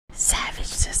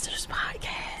Sisters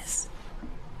podcast.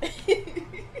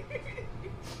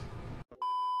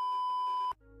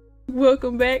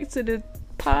 Welcome back to the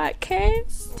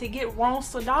podcast. To get wrong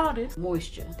started.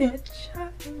 Moisture. That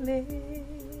chocolate.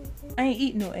 I ain't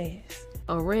eating no ass.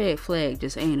 A red flag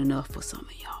just ain't enough for some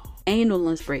of y'all. Ain't no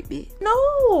lunch break, bitch.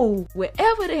 No.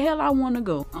 Wherever the hell I want to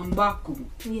go, I'm baku.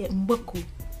 Yeah, mbaku.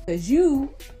 Cause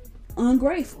you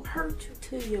ungrateful. Hurt you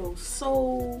to your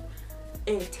soul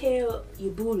and tell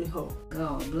your booty hole.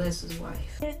 God bless his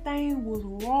wife. That thing was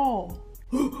raw.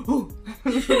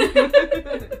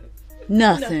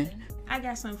 Nothing. I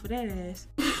got something for that ass.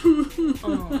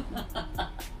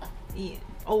 Yeah.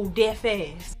 Oh, that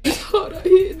fast. It's hard out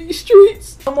here in these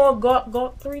streets. I'm on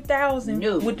got 3,000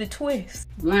 No. with the twist.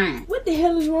 Lying. What the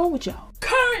hell is wrong with y'all?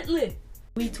 Currently,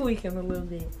 we tweaking a little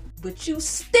bit. But you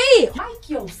still like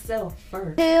yourself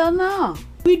first. Hell no.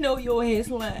 We know your ass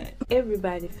lying.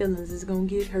 Everybody's feelings is gonna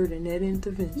get hurt in that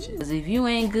intervention. Cause if you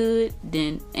ain't good,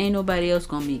 then ain't nobody else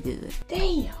gonna be good.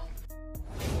 Damn.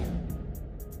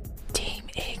 Team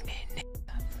ignorant.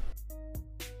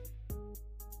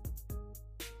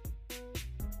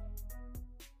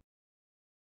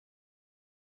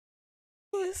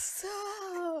 What's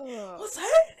up? What's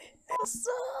happening? What's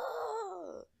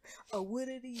up? Oh, what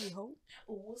it is, Hope?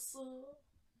 What's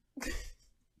up?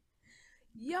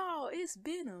 Y'all, it's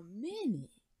been a minute.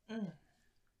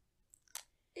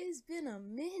 It's been a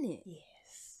minute.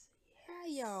 Yes. How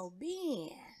y'all been?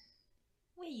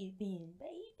 Where you been,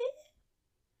 baby?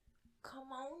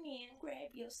 Come on in,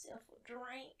 grab yourself a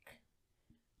drink.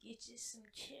 Get you some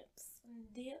chips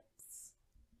and dips.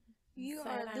 You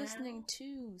are listening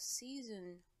to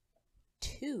season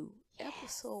 2,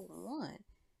 episode 1.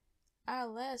 Our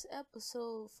last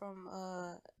episode from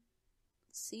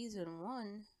season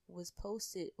 1 was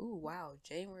posted. Ooh, wow,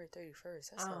 January 31st.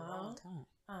 That's a long time.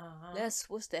 That's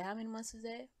what's that? How many months is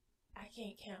that? I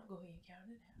can't count. Go ahead and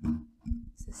count it out.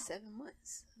 It's 7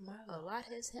 months. A lot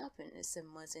has happened in 7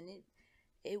 months, and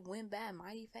it went by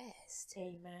mighty fast.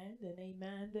 Amen. Then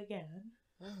amen again.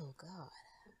 Oh God,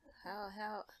 how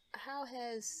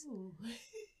has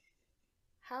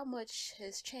how much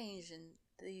has changed in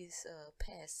these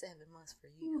past 7 months for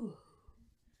you? Ooh.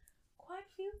 Quite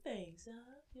a few things,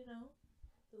 you know.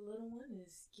 The little one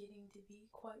is getting to be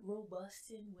quite robust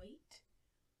in weight.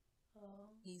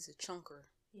 He's a chunker.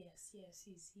 Yes,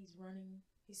 he's running.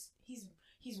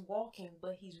 He's walking,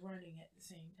 but he's running at the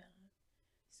same time.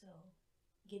 So,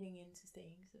 getting into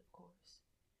things, of course.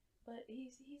 But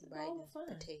he's a ball of fun.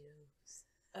 Potatoes.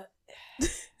 I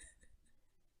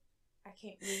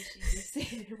can't believe she just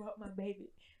said it about my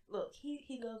baby. Look,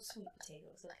 he loves sweet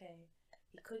potatoes. Okay,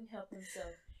 he couldn't help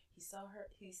himself. He saw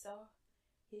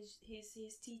his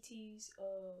TT's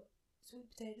sweet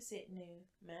potato sitting there,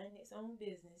 minding its own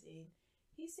business, and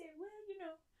he said, "Well, you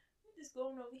know, I'm just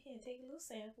going over here and take a little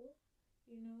sample.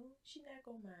 You know, she not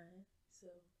gonna mind."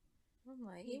 So I'm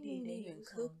like, it ain't even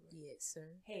cooked yet,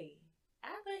 sir. Hey,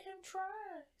 I let him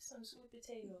try some sweet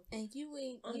potato. And you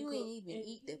ain't even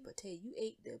eat the potato. You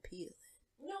ate the peel.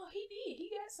 No, he did. He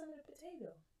got some of the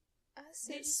potato. I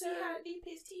said, Did you sir. see how deep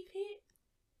his teeth hit?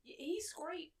 He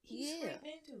scraped. He scraped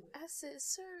into it. I said,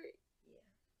 sir. Yeah.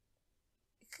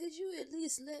 Could you at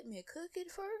least let me cook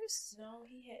it first? No,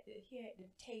 he had to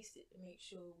taste it to make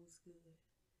sure it was good.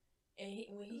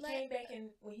 And when he came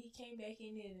back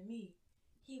in there to me,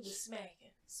 he was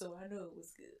smacking. So I know it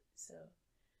was good. So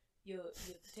your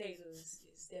potato is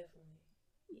definitely,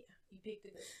 yeah, you picked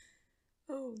it up.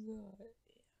 Oh God.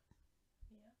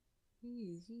 Yeah.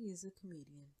 He is a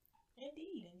comedian.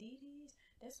 Indeed he is.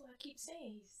 That's why I keep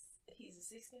saying he's a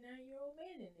 69-year-old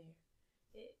man in there.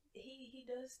 He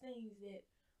does things that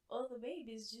other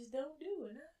babies just don't do,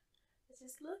 and I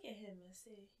just look at him and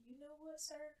say, you know what,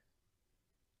 sir?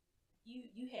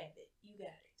 You have it. You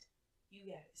got it. You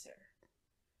got it, sir.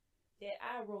 That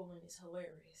eye rolling is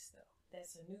hilarious, though.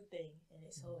 That's a new thing, and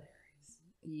it's hilarious.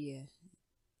 Yeah.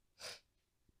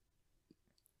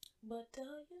 But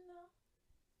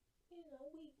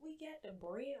we got the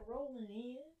bread rolling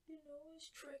in. You know, it's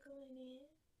trickling in.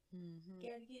 Mm-hmm.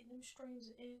 Gotta get them streams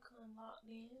of income locked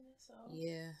in. That's all.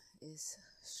 Yeah, it's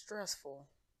stressful.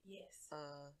 Yes.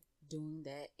 Doing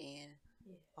that and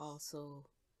Yes. also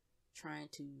trying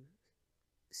to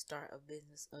start a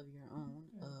business of your own.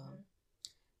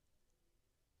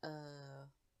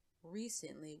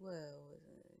 Recently,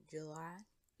 July,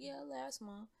 last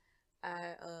month,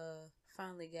 I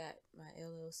finally got my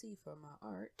LLC for my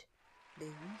art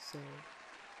business. So,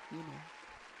 you know,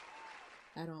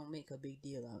 I don't make a big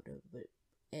deal out of it, but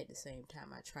at the same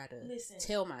time, I try to Listen.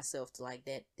 tell myself to like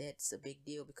that's a big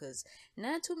deal, because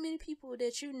not too many people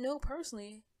that you know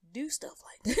personally do stuff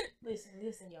like that. Listen,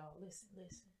 y'all. Listen.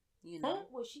 You know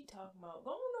what she talking about?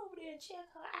 Go on over there and check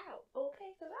her out,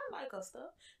 okay? Because I like her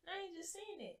stuff. And I ain't just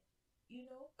saying it,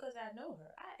 because I know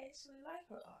her. I actually like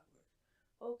her artwork,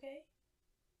 okay?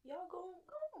 Y'all go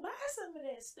buy some of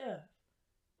that stuff.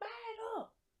 Buy it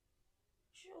up.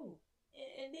 Sure.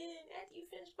 And then after you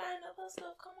finish buying up her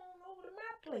stuff, come on over to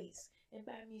my place and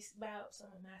buy up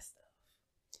some of my stuff.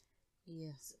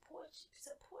 Yeah. Support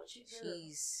you, girl.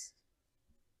 She's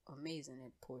amazing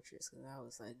at portraits, because I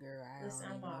was like, girl, I don't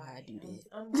even know how to do that.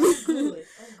 I'm good.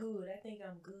 I'm good. I think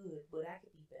I'm good, but I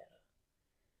could be better.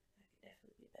 I could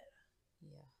definitely be better.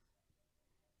 Yeah.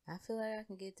 I feel like I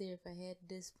can get there if I had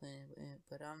the discipline,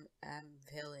 but I'm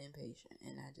hella impatient,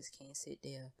 and I just can't sit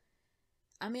there.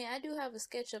 I mean, I do have a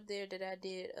sketch up there that I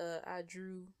did. I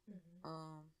drew,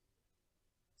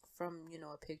 from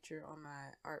a picture on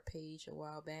my art page a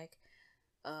while back.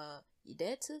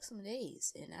 That took some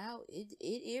days, and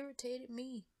it irritated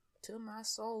me to my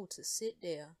soul to sit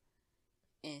there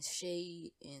and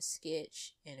shade and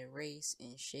sketch and erase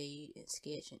and shade and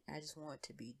sketch, and I just want it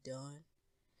to be done.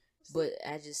 But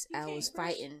I was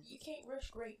fighting. You can't rush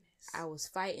greatness. I was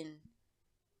fighting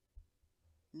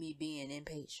me being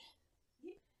impatient.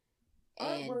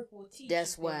 And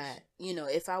that's why,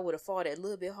 if I would have fought it a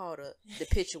little bit harder, the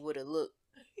picture would have looked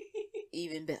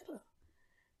even better.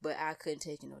 But I couldn't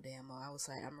take it no damn more. I was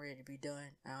like, I'm ready to be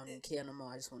done. I don't even care no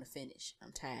more. I just want to finish.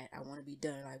 I'm tired. I want to be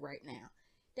done like right now.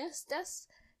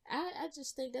 I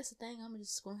just think that's the thing I'm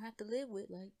just gonna have to live with.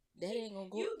 Like, that ain't gonna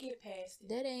go. You get past it.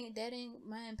 That ain't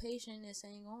my impatience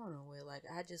ain't going nowhere. Like,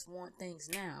 I just want things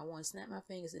now. I want to snap my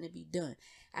fingers and it be done.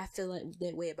 I feel like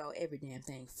that way about every damn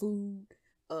thing. Food,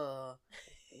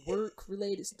 work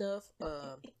related stuff,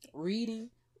 reading.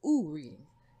 Reading.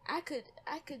 I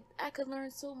could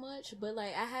learn so much, but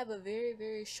like, I have a very,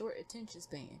 very short attention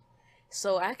span.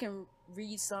 So I can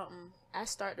read something. I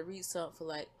start to read something for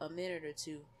like a minute or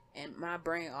two, and my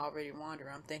brain already wander.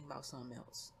 I'm thinking about something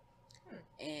else.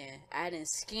 And I didn't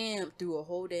skim through a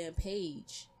whole damn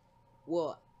page.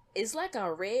 Well, it's like I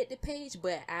read the page,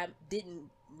 but I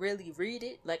didn't really read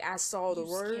it. Like, I saw the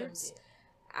words.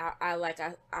 I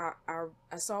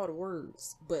saw the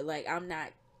words, but like, I'm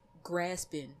not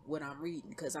grasping what I'm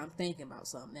reading because I'm thinking about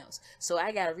something else. So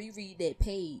I gotta reread that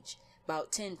page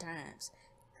about 10 times.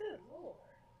 Good Lord.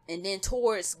 And then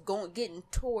getting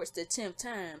towards the 10th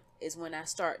time is when I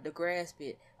start to grasp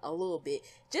it a little bit.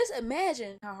 Just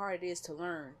imagine how hard it is to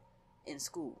learn in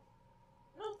school.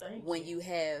 No, thank you. When you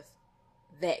have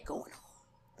that going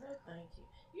on. No, thank you.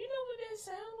 You know what that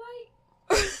sounds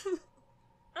like?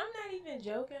 I'm not even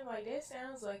joking. Like, that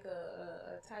sounds like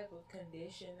a type of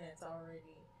condition that's already,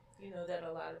 that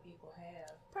a lot of people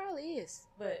have. Probably is.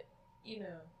 But,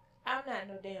 I'm not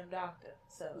no damn doctor,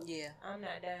 so yeah, I'm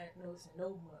not diagnosing no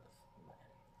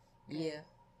motherfucker. Yeah.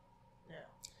 No.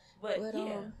 But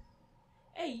yeah.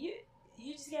 Hey,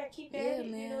 you just gotta keep at it.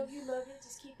 Man. If you love it,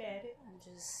 just keep at it.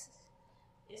 It's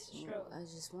a struggle. I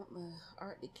just want my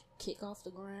art to kick off the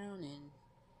ground,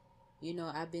 and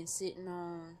I've been sitting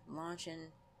on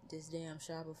launching this damn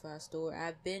Shopify store.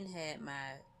 I've been had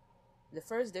the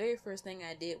very first thing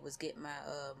I did was get my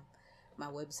my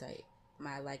website,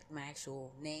 my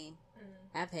actual name.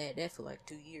 I've had that for like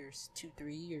 2-3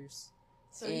 years.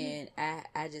 So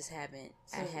I just haven't.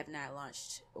 I have not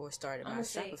launched or started my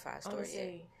Shopify store yet.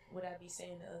 Say what I be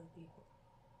saying to other people,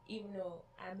 even though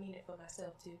I mean it for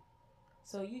myself too.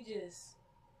 So you just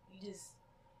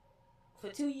for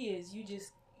 2 years you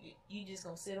just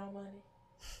gonna sit on money.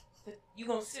 You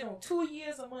gonna sit on 2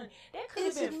 years of money. That could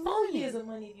have been 4 years of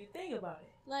money if you think about it.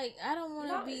 Like, I don't want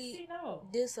to be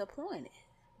disappointed.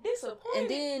 And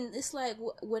then it's like,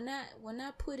 when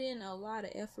I put in a lot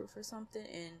of effort for something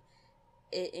and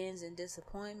it ends in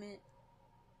disappointment,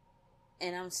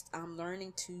 and I'm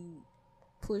learning to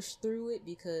push through it,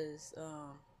 because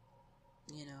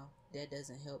that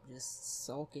doesn't help just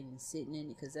sulking and sitting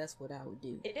in it, because that's what I would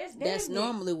do. That's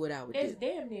normally what I would do. That's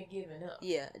damn near giving up.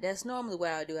 Yeah, that's normally what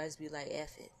I would do. I just be like,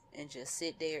 F it, and just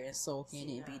sit there and sulk in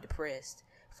it and be depressed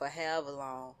for however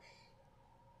long,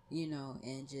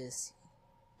 and just,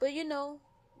 but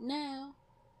now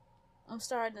I'm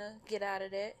starting to get out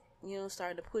of that,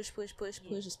 starting to push,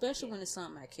 especially when it's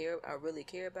something I really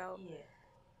care about. Yeah.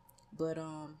 But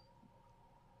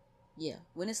yeah,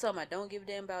 when it's something I don't give a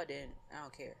damn about, then I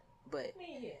don't care. But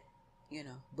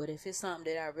but if it's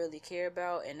something that I really care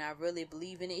about and I really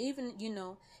believe in it, even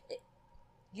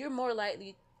you're more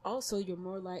likely also you're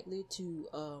more likely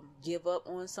to give up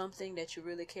on something that you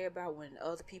really care about when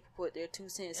other people put their 2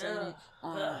 cents in it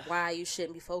on why you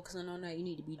shouldn't be focusing on that. You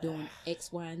need to be doing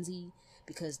X, Y, and Z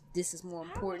because this is more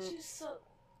important. How would you suck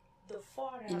the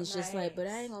fart out and it's my just like, ass? but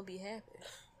I ain't gonna be happy.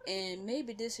 And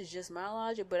maybe this is just my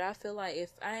logic, but I feel like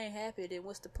if I ain't happy, then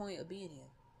what's the point of being here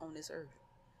on this earth?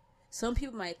 Some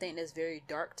people might think that's very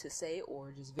dark to say,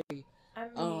 or just very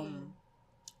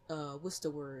what's the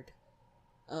word?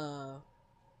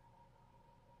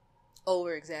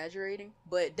 Over exaggerating,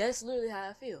 but that's literally how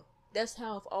I feel. That's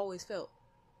how I've always felt.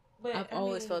 But I've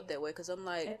always felt that way because I'm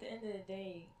like, at the end of the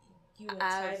day, you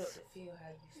entitled to feel how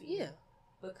you feel. Yeah,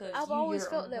 because I've always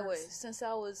felt that way since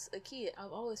I was a kid.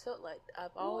 I've always felt like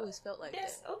that.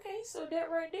 Okay, so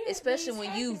that right there, especially when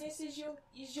happiness is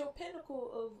your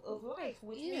pinnacle of life,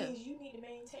 which means you need to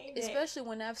maintain that. Especially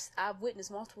when I've witnessed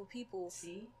multiple people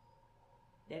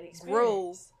that experience.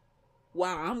 Grow.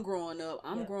 While I'm growing up,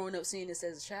 growing up seeing this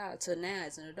as a child to now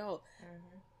as an adult.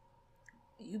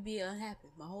 You be unhappy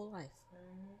my whole life.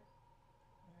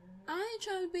 I ain't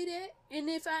trying to be that. And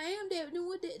if I am that, then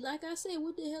like I said,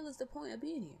 what the hell is the point of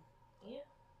being here?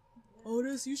 Oh,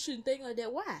 you shouldn't think like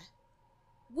that. Why?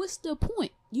 What's the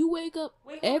point? You wake up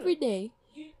every day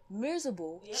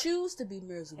miserable, choose to be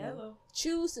miserable,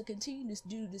 choose to continue to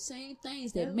do the same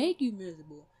things that make you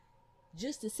miserable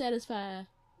just to satisfy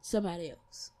somebody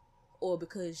else. Or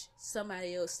because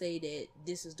somebody else say that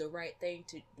this is the right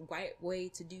way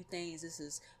to do things. This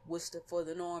is what's for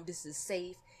the norm. This is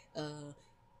safe.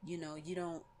 You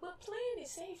don't. But playing it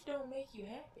safe don't make you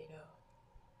happy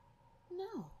though.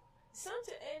 No.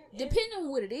 Sometimes, depending on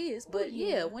what it is, but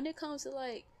when it comes to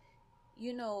like,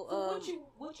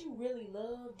 what you really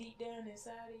love deep down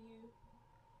inside of you,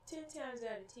 10 times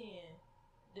out of 10,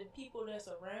 the people that's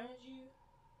around you,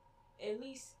 at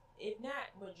least if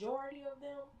not majority of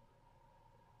them.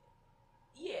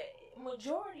 Yeah,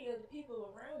 majority of the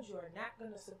people around you are not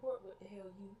gonna support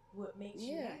what makes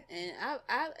you happy. And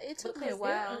it took me a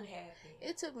while.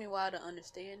 It took me a while to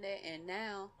understand that, and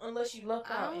now unless you luck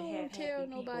out and have don't tell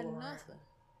happy nobody people around. nothing.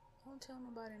 Don't tell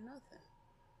nobody nothing.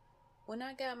 When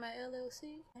I got my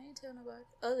LLC, I ain't tell nobody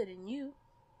other than you.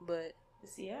 But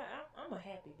see, I'm a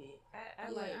happy bitch.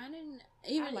 I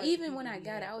didn't when I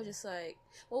got it, I was just like,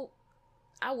 well.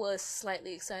 I was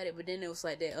slightly excited, but then it was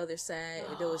like that other side.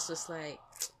 It was just like,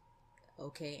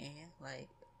 okay, Ann, like,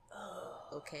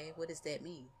 okay, what does that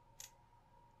mean?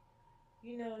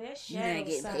 That shadow you're not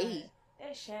getting side. Paid.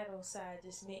 That shadow side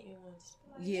just made me want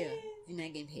to. You're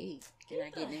not getting paid. You're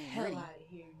not getting any money. Out of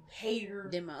here, you hater.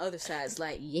 Then my other side's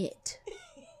like, yet,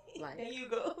 like, there you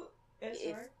go. That's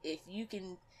if you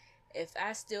can, if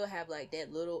I still have like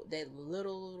that little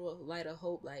light of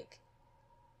hope, like.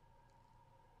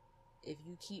 If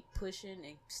you keep pushing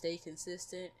and stay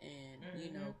consistent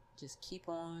and, just keep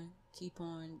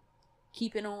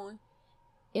keeping on,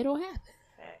 it'll happen.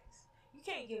 Facts. You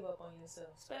can't give up on yourself,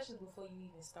 especially before you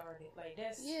even started. Like,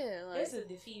 that's a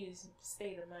defeated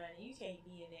state of mind. You can't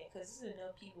be in that because there's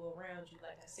enough people around you.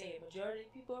 Like I said, majority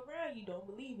of people around you don't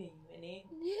believe in you. And then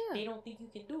they don't think you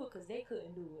can do it because they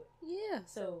couldn't do it. Yeah.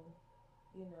 So,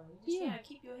 you just gotta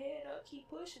keep your head up, keep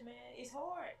pushing, man. It's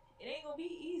hard. It ain't gonna be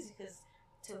easy because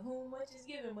to whom much is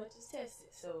given, much is tested.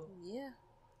 So you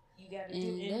gotta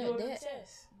endure the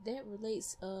test. That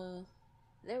relates to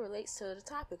the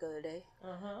topic of the day.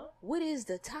 What is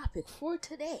the topic for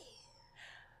today?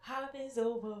 Hobbies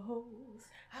over hoes.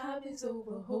 Hobbies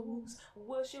over hoes.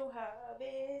 What's your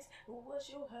hobbies? What's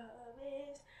your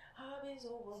hobbies? Hobbies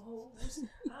over hoes.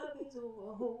 Hobbies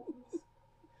over hoes.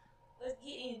 Let's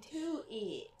get into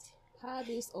it.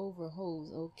 Hobbies over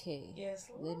hoes. Okay. Yes,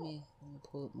 Lord. Let me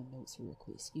pull up my notes real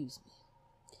quick. Excuse me.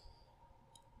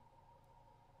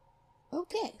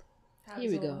 Okay. Hobbies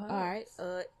here we go. All right.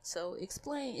 So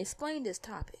explain this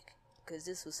topic because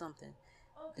this was something.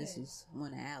 Okay. This is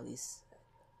one of Allie's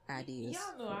ideas.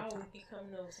 Y'all know I always be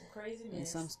coming up with some crazy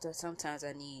mess. And sometimes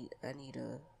I need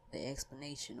an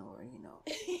explanation or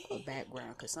a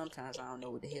background because sometimes I don't know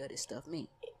what the hell this stuff means.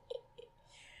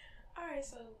 All right.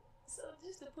 So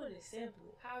just to put it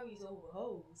simply, hobbies over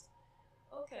hoes.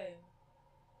 Okay,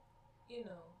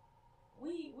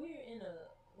 we're in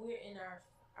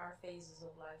our phases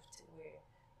of life to where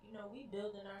we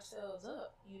building ourselves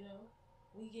up.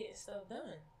 We getting stuff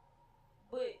done,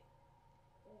 but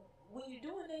when you're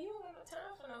doing that, you don't have no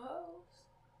time for no hoes.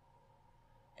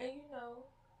 And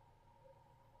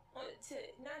to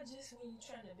not just when you're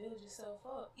trying to build yourself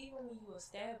up, even when you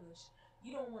establish.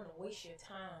 You don't want to waste your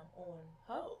time on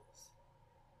hoes.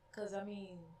 Because,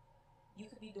 you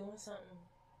could be doing something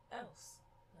else.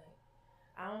 Like,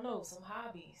 I don't know, some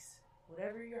hobbies.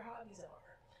 Whatever your hobbies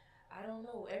are. I don't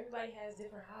know. Everybody has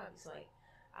different hobbies.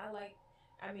 Like,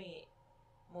 I mean,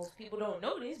 most people don't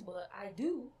know this, but I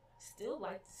do still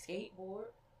like to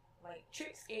skateboard, like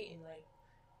trick skating, like,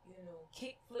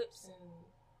 kick flips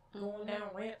and going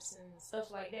down ramps and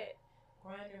stuff like that,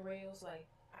 grinding rails. Like,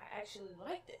 I actually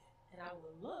like that, and I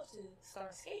would love to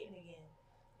start skating again.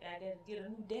 I got to get a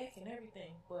new deck and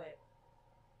everything, but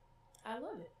I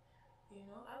love it.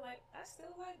 I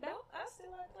still like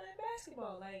playing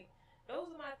basketball. Like, those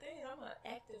are my things. I'm an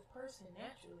active person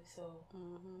naturally, so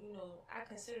I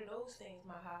consider those things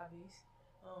my hobbies.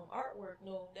 Artwork,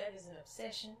 no, that is an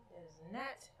obsession. That is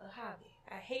not a hobby.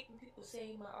 I hate when people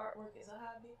say my artwork is a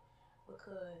hobby,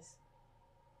 because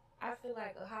I feel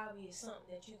like a hobby is something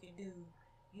that you can do,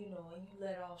 and you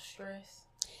let off stress.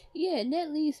 Yeah, and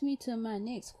that leads me to my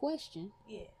next question.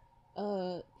 Yeah.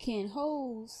 Can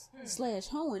hoes /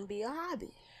 hoeing be a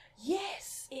hobby?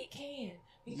 Yes, it can.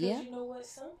 Because you know what?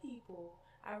 Some people,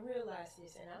 I realize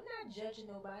this, and I'm not judging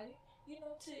nobody.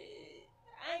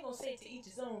 I ain't gonna say to each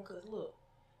his own, because look,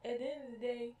 at the end of the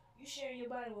day, you sharing your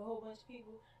body with a whole bunch of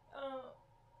people.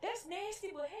 That's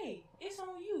nasty, but hey, it's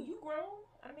on you. You grown.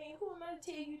 I mean, who am I to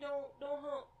tell you don't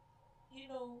hump,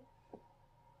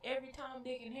 every Tom,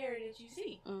 Dick, and Harry that you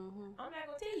see? I'm not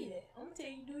gonna tell you that. I'm gonna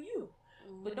tell you do you.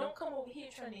 But don't come over here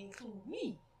trying to include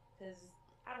me, because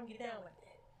I don't get down like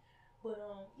that. But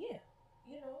yeah,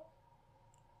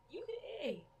 you can.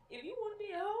 Hey, if you want to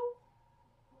be a hoe,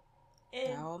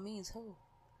 and by all means, hoe.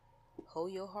 Hoe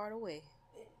your heart away.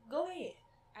 Go ahead.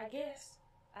 I guess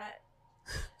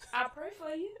I pray for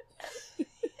you,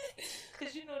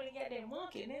 because they got that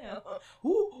monkey now.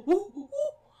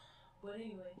 But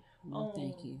anyway,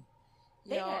 thank you.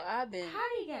 How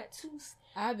they got two?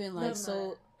 I've been like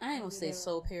I ain't gonna say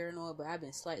so paranoid, but I've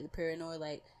been slightly paranoid.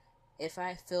 Like, if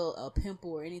I feel a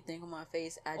pimple or anything on my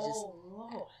face, I just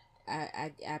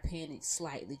I panic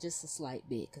slightly, just a slight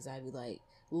bit, because I'd be like,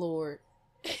 Lord,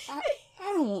 I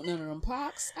don't want none of them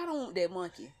pox. I don't want that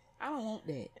monkey. I don't want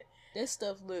that. That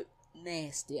stuff look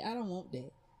nasty. I don't want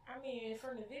that. I mean,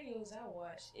 from the videos I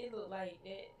watched, it looked like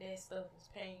that stuff was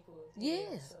painful.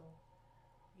 Yeah. So,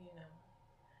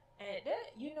 and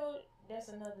that, that's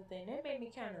another thing. That made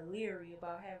me kind of leery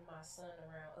about having my son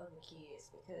around other kids,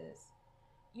 because,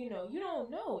 you don't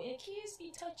know. And kids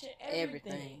be touching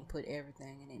everything. Put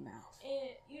everything in their mouth.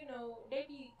 And, they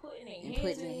be putting their hands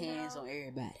putting their hands on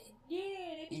everybody.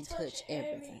 Yeah, they be touch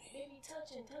everything. They be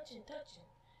touching.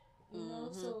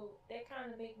 So that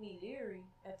kind of make me leery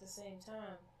at the same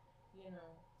time,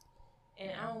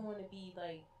 And I don't want to be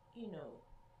like,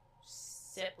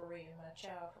 separating my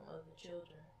child from other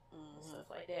children and stuff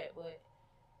like that. But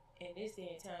in this day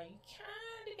and time, you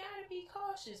kind of gotta be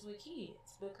cautious with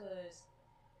kids, because,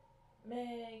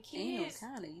 man, kids.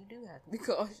 Ain't no you do have to be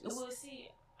cautious. Well, see,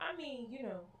 I mean, you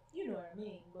know what I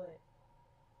mean, but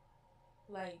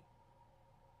like,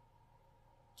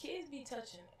 kids be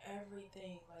touching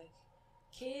everything. Like,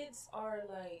 kids are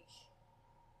like,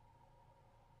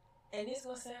 and it's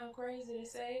gonna sound crazy to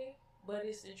say, but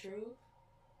it's the truth.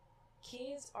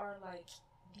 Kids are like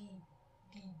the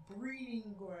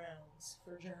breeding grounds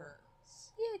for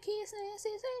germs. Yeah, kids nasty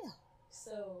as hell.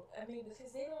 So, I mean,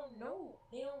 because they don't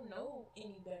know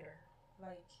any better.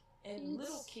 Like, and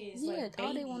little kids, like babies,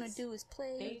 all they want to do is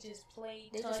play. They just play.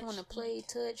 They just want to play,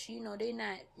 touch.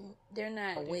 They're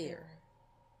not aware.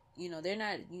 They're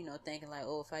not, thinking like,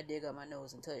 oh, if I dig up my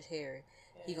nose and touch Harry,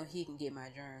 he can get my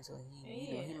germs, or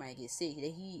he might get sick.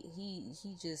 He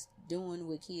just doing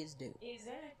what kids do.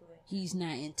 Exactly. He's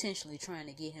not intentionally trying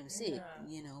to get him sick,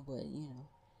 but.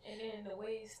 And then the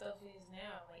way stuff is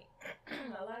now, like,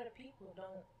 a lot of people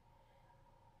don't.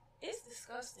 It's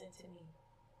disgusting to me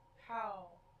how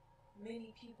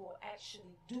many people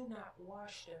actually do not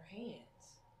wash their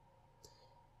hands.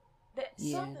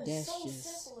 Something so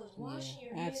simple as washing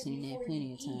your hands. I've seen that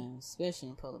plenty of eat. times, especially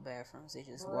in public bathrooms. They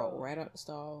just walk right out the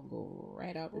stall and go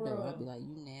right out the door. I'd be like,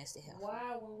 you nasty hell.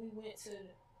 Why, when we went to,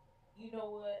 I'm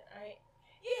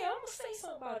gonna say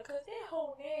something about it, because that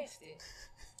whole nasty.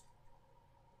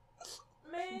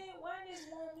 Man, why this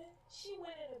woman, she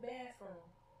went in the bathroom.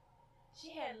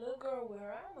 She had a little girl with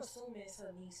her. I'm assuming it's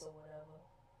her niece or whatever.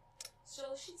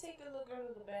 So she take the little girl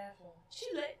to the bathroom. She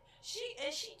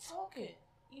talking.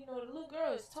 The little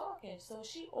girl is talking. So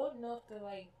she old enough to,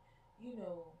 like,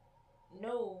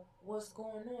 know what's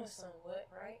going on somewhat,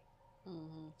 right?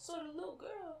 Mm-hmm. So the little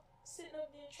girl sitting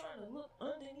up there trying to look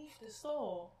underneath the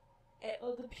stall at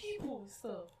other people and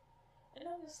stuff. And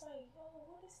I was like, yo,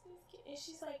 what is this kid? And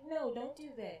she's like, no, don't do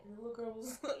that. And the little girl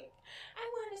was like, I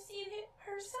want to see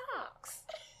her socks.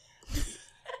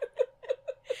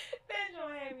 That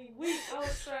don't have me weak. I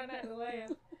was trying not to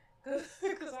laugh.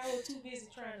 Cause I was too busy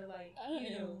trying to like,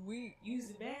 weak. use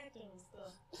the bathroom and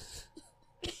stuff.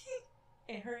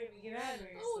 And hurry me get out of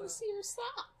there. I want to see her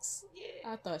socks.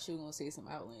 Yeah. I thought she was gonna say some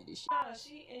outlandish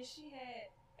shit. She had,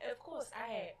 of course,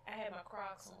 I had my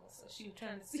Crocs on, so she was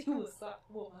trying to see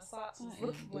what my socks was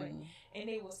looking like, and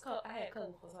they was I had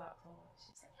colorful socks on.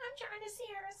 She's like, I'm trying to see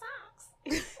her socks.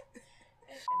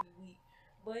 That's weak.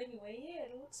 But anyway, yeah.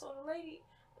 So the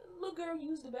little girl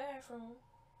used the bathroom,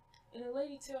 and the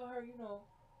lady tell her,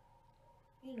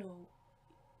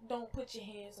 don't put your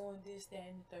hands on this, that,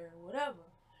 and the third, whatever.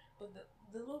 But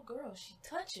the little girl, she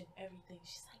touching everything.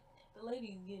 She's like, the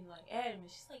lady getting like adamant.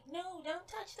 She's like, no, don't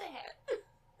touch that.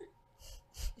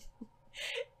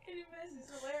 And the mess is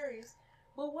hilarious.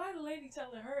 But why the lady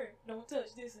telling her, don't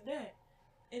touch this and that?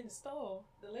 In the stall,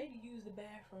 the lady used the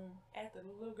bathroom after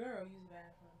the little girl used the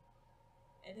bathroom.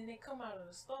 And then they come out of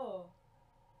the stall.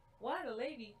 Why the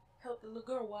lady helped the little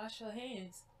girl wash her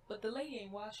hands, but the lady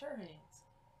ain't wash her hands?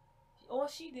 All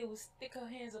she did was stick her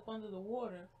hands up under the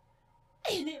water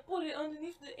and then put it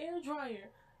underneath the air dryer.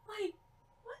 Like,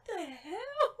 what the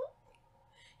hell?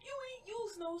 You ain't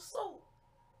used no soap.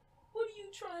 What are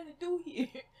you trying to do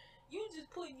here? You just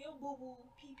putting your boo-boo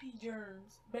pee-pee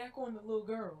germs back on the little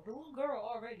girl. The little girl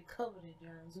already covered in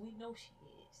germs. We know she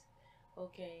is.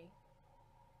 Okay.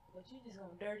 But you just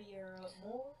gonna dirty her up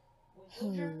more with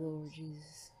your germs? Oh, Lord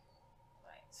Jesus.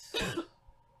 Like,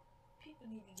 people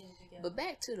need to get it together. But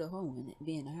back to the hoeing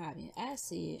being a hobby. I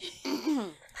said,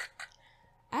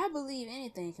 I believe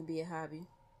anything can be a hobby.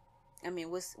 I mean,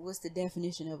 what's the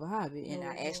definition of a hobby? And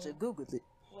I actually Googled it.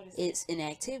 What is It's an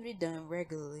activity done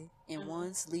regularly in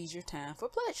one's leisure time for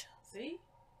pleasure. See?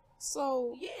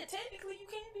 So yeah, technically you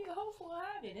can't be a hoe for a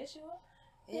hobby. That's your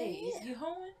yeah. You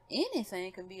hoeing?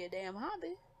 Anything can be a damn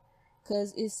hobby,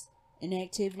 cause it's an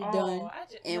activity done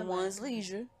in one's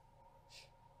leisure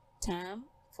time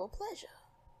for pleasure.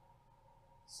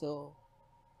 So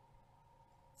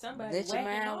somebody let your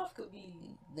mind off could be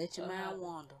let your mind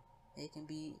wander. It can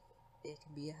be a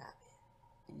hobby.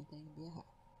 Anything can be a hobby.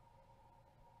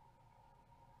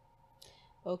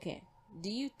 Okay. Do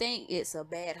you think it's a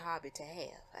bad hobby to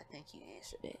have? I think you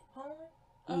answered that. Hoeing?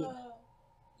 Yeah.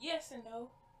 Yes and no.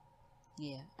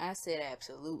 Yeah, I said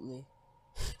absolutely.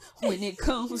 When it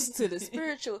comes to the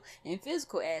spiritual and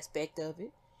physical aspect of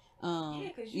it,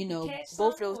 both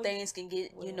of those things can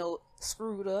get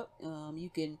screwed up. You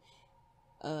can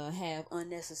have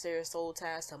unnecessary soul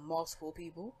ties to multiple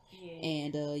people,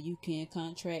 and you can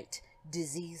contract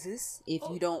diseases if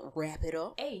you don't wrap it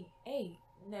up. Hey,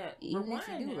 now even if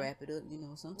you do wrap it up,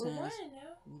 sometimes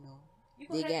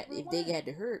they got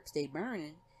the herpes, they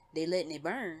burning, they letting it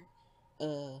burn.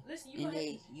 Listen, and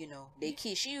they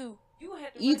kiss you. You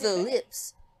have to either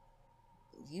lips.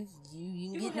 You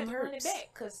can get them run it herpes. back,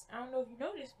 because I don't know if you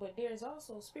noticed, but there's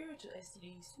also spiritual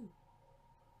STDs too.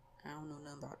 I don't know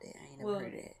nothing about that. I ain't never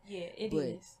heard of that. Yeah, it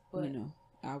is. But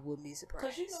I wouldn't be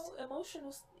surprised.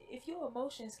 Because if your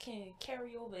emotions can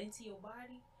carry over into your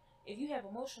body, if you have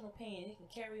emotional pain, it can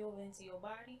carry over into your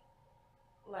body.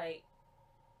 Like,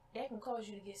 that can cause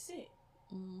you to get sick.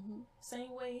 Mm-hmm.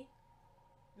 Same way,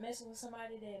 messing with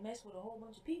somebody that mess with a whole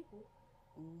bunch of people.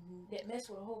 Mm-hmm. That mess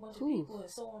with a whole bunch of people, and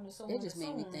so on and so on. It just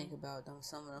made me think about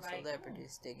some of them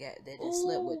celebrities that just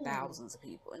slept with thousands of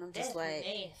people, and I'm just like,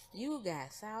 nasty. You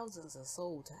got thousands of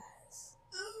soul ties.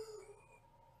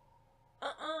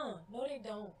 No, they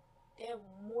don't. They're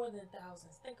more than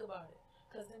thousands. Think about it,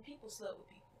 because then people slept with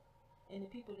people, and the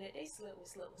people that they slept with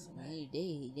somebody.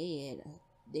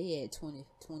 They had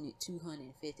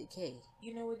 250K.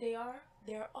 You know what they are?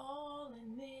 They're all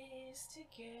in this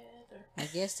together. I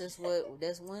guess that's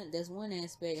one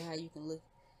aspect of how you can look.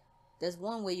 That's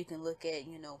one way you can look at,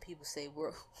 people say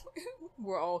we're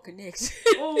all connected.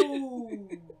 Oh.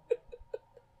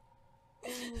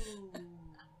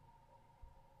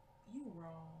 You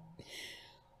wrong.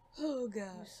 Oh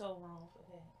God. You're so wrong for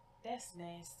that. That's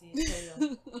nasty as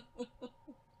hell.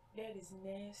 That is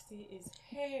nasty as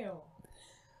hell.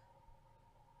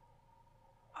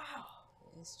 Oh.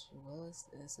 It's true. Well, it's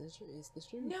the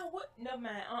truth. Now what? Never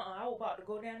mind. I was about to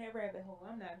go down that rabbit hole.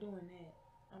 I'm not doing that.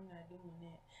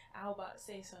 I was about to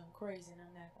say something crazy, and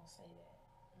I'm not gonna say that.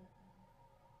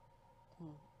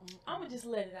 I'm gonna just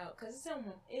let it out, cause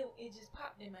it just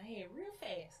popped in my head real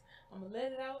fast. I'm gonna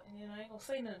let it out, and then I ain't gonna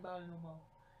say nothing about it no more,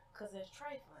 cause that's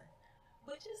trifling.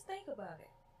 But just think about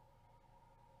it.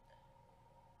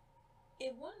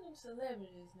 If one of them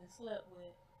celebrities that slept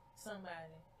with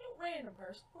somebody, no random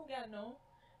person, who got known,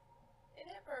 and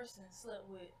that person slept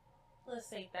with, let's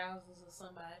say, thousands of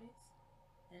somebodies,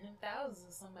 and them thousands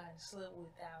of somebody slept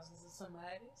with thousands of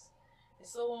somebodies, and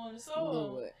so on and so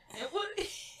on. What? And what?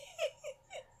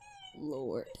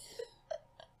 Lord.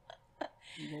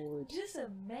 Just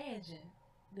imagine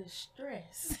the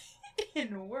stress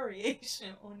and the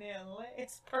worryation on that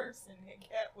last person that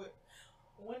got with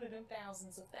one of them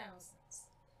thousands of thousands.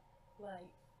 Like,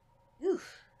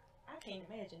 oof, I can't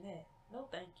imagine that. No,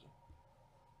 thank you.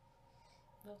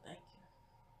 No, thank you.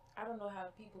 I don't know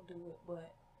how people do it,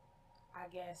 but I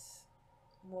guess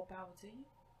more power to you.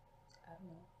 I don't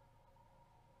know.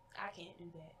 I can't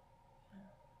do that.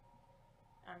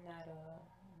 I'm not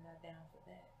down for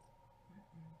that.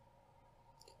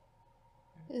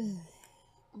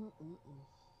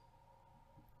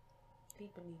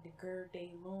 People need to gird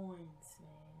their loins,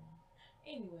 man.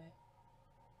 Anyway.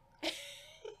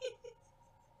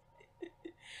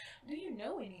 Do you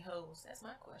know any hoes? That's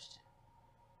my question.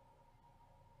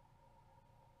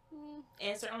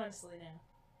 Answer honestly now.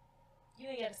 You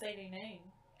ain't got to say their name.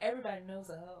 Everybody knows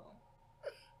a hoe.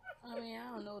 I mean, I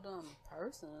don't know them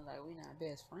personally, like we not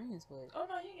best friends, but oh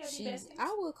no, you gotta be besties.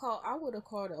 I would have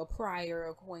called a prior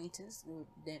acquaintance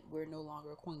that we're no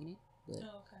longer acquainted, but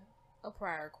okay. A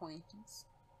prior acquaintance.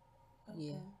 Okay.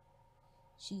 Yeah,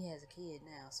 she has a kid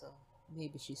now, so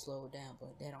maybe she slowed down,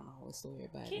 but that don't always slow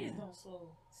everybody Kids down. don't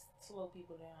slow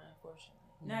people down,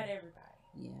 unfortunately. Yeah. Not everybody.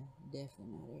 Yeah,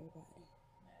 definitely not everybody.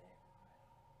 Not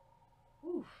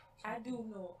everybody. Oof. I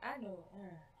know.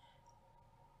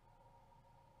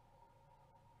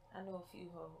 I know a few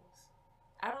hoes.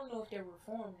 I don't know if they're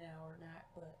reformed now or not,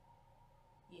 but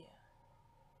yeah.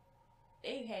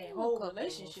 They had whole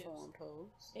relationships.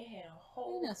 They had a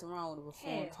whole. Ain't nothing wrong with a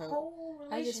reformed hoe. Whole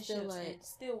relationships. I just feel like and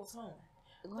still was home.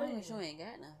 As long as you ain't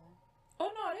got nothing.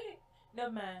 Oh no, they didn't.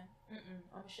 Never mind. I'm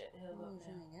gonna shut the hell up now.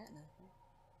 You ain't got nothing.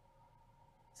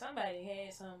 Somebody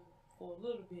had some for a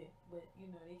little bit, but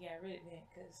they got rid of that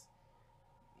because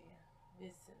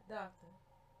visit to the doctor,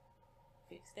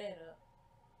 fix that up.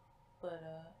 But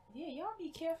y'all be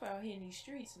careful out here in these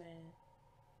streets, man,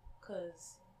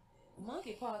 cause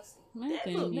monkeypox. That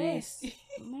look nasty.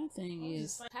 My thing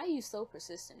is, how you so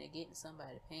persistent at getting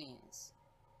somebody pants,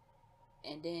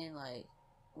 and then like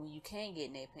when you can't get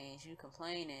in their pants, you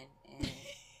complaining and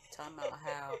talking about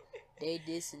how they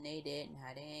this and they that, and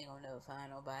how they ain't gonna never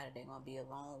find nobody. They gonna be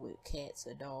alone with cats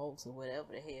or dogs or whatever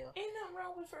the hell. Ain't nothing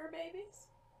wrong with fur babies.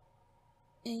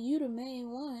 And you the main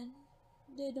one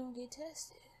that don't get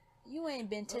tested. You ain't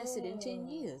been tested in 10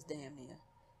 years, damn near.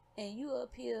 And you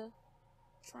up here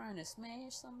trying to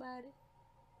smash somebody?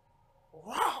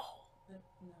 Wow.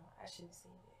 No, I shouldn't say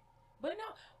that. But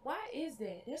no, why is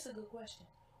that? That's a good question.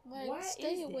 Like, why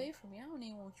stay is away that? from me. I don't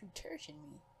even want you touching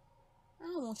me. I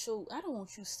don't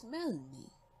want you smelling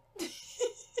me.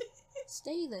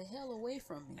 Stay the hell away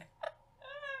from me.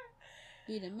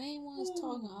 Be the main ones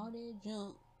talking all that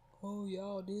junk. Oh,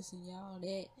 y'all this and y'all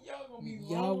that. Y'all gonna be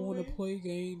y'all want to play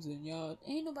games and y'all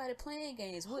ain't nobody playing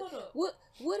games.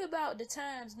 What about the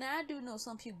times? Now I do know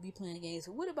some people be playing games.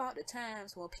 But what about the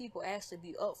times when people actually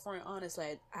be upfront, honest?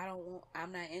 Like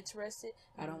I'm not interested.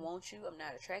 I don't want you. I'm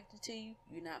not attracted to you.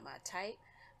 You're not my type.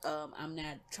 I'm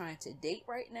not trying to date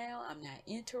right now. I'm not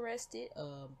interested.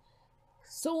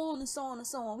 So on and so on and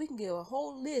so on. We can give a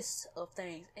whole list of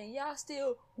things, and y'all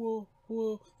still, well,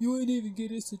 you ain't even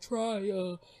get us to try.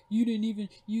 You didn't even,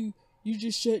 you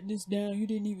just shut this down. You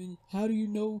didn't even, how do you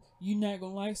know you're not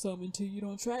gonna like something until you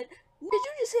don't try it? Did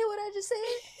you just hear what I just said?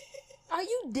 Are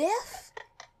you deaf?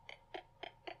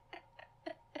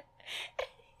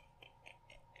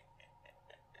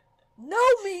 No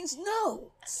means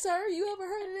no. Sir, you ever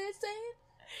heard of that saying?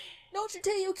 Don't you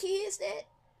tell your kids that?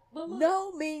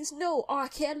 No means no, R.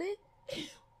 Kelly.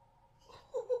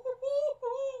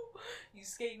 You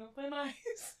skating on thin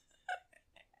ice.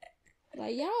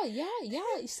 Like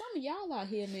y'all, some of y'all out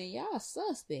here, man, y'all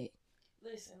suspect.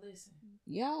 Listen.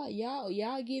 Y'all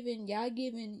giving They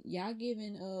giving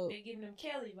them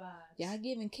Kelly vibes. Y'all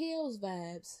giving Kels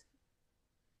vibes.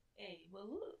 Hey, but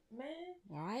look, man.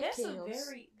 All right, that's Kels.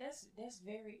 that's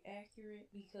very accurate,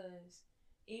 because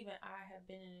even I have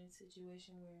been in a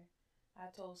situation where I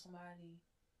told somebody,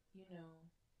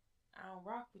 I don't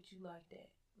rock with you like that.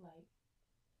 Like,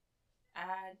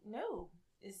 I know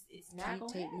it's not Can't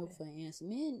gonna take happen. no for an answer.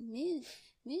 Men.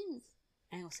 I ain't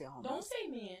gonna say all men. Don't say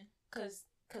men, cause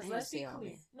let's be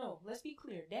clear. No, let's be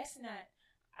clear. That's not.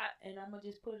 And I'm gonna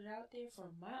just put it out there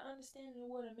from my understanding of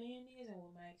what a man is and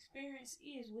what my experience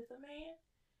is with a man.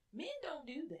 Men don't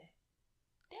do that.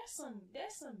 That's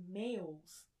some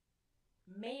males.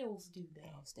 Males do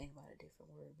that. I was thinking about a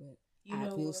different word, but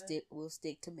we'll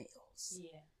stick to males.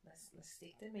 Yeah, let's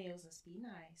stick to males. Let's be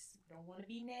nice. We don't want to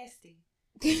be nasty.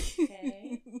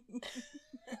 Okay.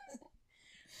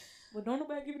 But don't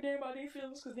nobody give a damn about their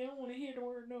feelings, because they don't want to hear the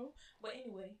word no. But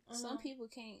anyway, some people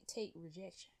can't take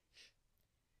rejection.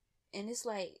 And it's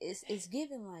like it's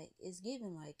given like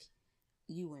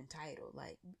you entitled.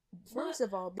 Like, first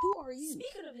of all, who are you?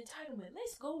 Speaking of entitlement,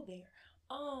 let's go there.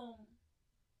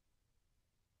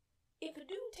 If a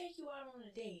dude take you out on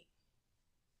a date,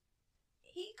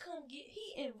 he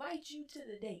invites you to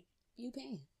the date. You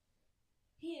paying.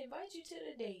 He invites you to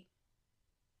the date.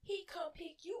 He come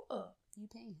pick you up. You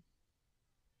paying.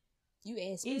 You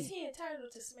ask me. Is he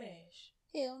entitled to smash?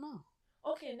 Hell no.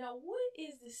 Okay, now what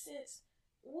is the sense?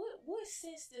 What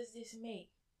sense does this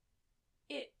make?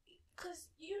 Cause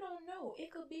you don't know.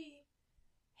 It could be,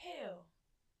 hell,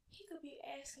 he could be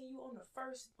asking you on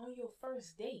your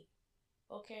first date,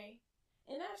 okay?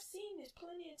 And I've seen this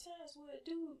plenty of times where a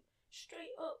dude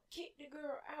straight up kicked the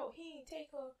girl out. He ain't take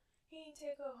her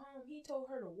home. He told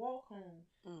her to walk home.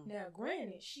 Now,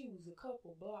 granted, she was a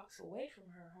couple blocks away from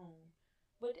her home,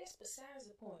 but that's besides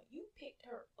the point. You picked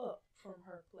her up from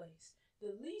her place.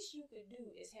 The least you could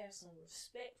do is have some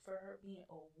respect for her being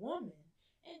a woman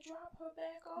and drop her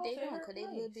back off. They don't, because they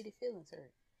little bitty feelings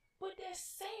hurt. But that's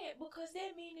sad, because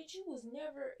that means that you was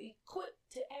never equipped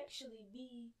to actually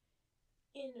be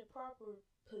in the proper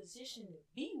position to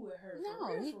be with her.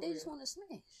 No, they just want to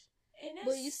smash. And that's,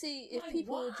 but you see, if like,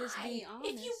 people would why? just be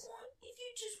honest. If you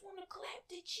just want to clap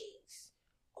the cheeks,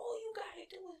 all you gotta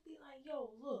do is be like,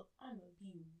 yo, look, I'm gonna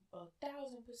be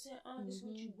 1,000% honest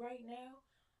with you right now.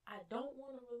 I don't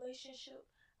want a relationship.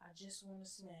 I just want to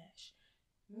smash.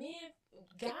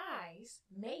 Males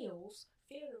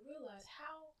fail to realize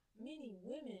how many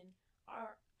women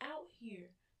are out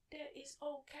here that it's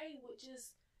okay with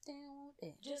just they don't want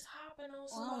that. Just hopping on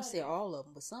somebody. Well, I don't say all of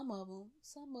them, but some of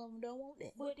them don't want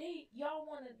that. But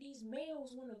these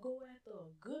males want to go after a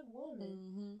good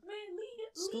woman. Man,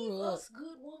 leave us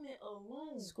good women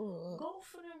alone. Screw up. Go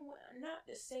for them. Not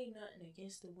to say nothing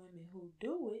against the women who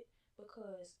do it,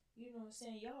 because, you know what I'm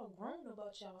saying, y'all grown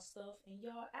about y'all stuff and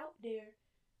y'all out there,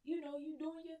 you know, you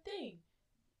doing your thing.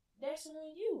 That's on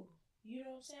you. You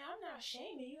know what I'm saying? I'm not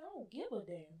shaming you. I don't give a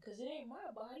damn, because it ain't my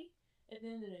body at the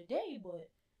end of the day, but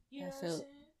you know what I'm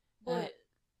saying? But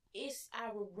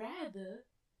I would rather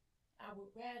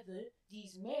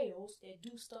these males that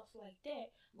do stuff like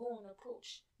that go and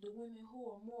approach the women who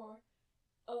are more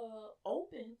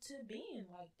open to being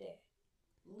like that.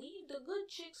 Leave the good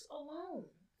chicks alone.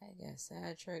 I got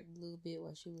sidetracked a little bit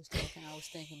while she was talking. I was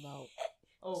thinking about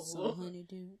some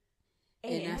honeydew.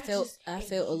 And I felt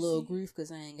a little grief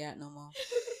because I ain't got no more.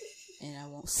 And I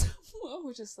want some more. I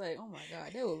was just like, oh my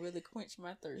God, that would really quench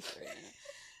my thirst right now.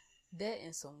 That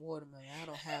and some watermelon. I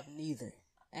don't have neither.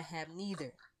 I have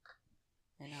neither.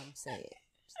 And I'm sad.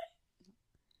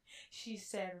 She's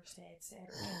sad.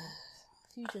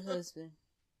 Future husband,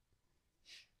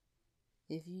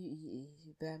 if you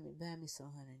buy me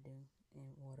some honeydew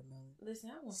and watermelon. Listen,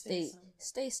 I want to say something.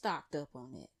 Stay stocked up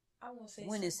on that. I want to say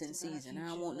when it's in season. I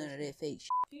don't want none of that fake shit.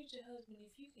 Future husband,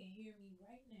 if you can hear me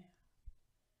right now,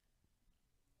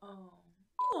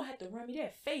 you gonna have to run me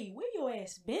that fade. Where your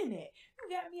ass been at? You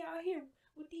got me out here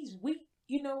with these weak.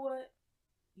 You know what?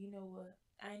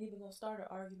 I ain't even gonna start an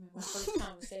argument. My first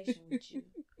conversation with you.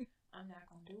 I'm not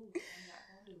gonna do it.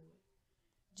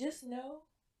 Just know,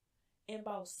 in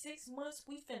about 6 months,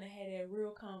 we finna have that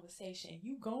real conversation.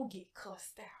 You gonna get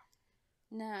cussed out.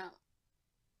 Now,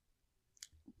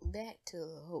 back to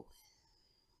Hope.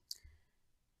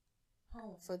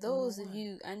 For those of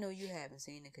you, I know you haven't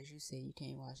seen it because you said you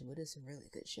can't watch it, but it's a really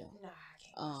good show. Nah, I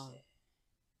can't watch it.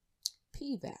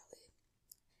 P-Valley.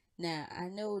 Now, I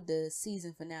know the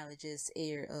season finale just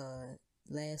aired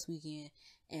last weekend,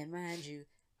 and mind you,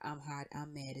 I'm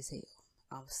mad as hell.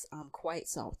 I'm quite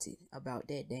salty about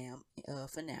that damn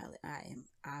finale.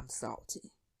 I'm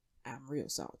salty. I'm real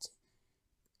salty.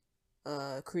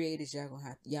 Creators,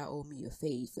 y'all owe me a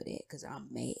fade for that because I'm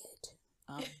mad.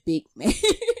 I'm big mad.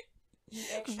 You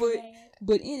extra mad?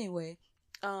 But anyway,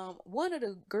 one of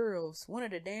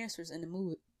the dancers in the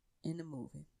movie,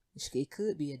 it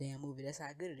could be a damn movie. That's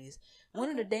how good it is. One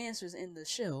of the dancers in the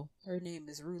show, her name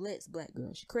is Roulette's black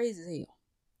girl. She crazy as hell.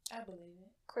 I believe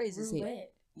it. Crazy as hell.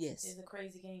 Roulette. Yes. It's a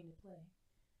crazy game to play.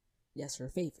 That's her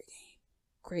favorite game.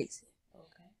 Crazy.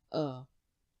 Okay.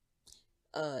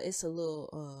 It's a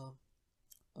little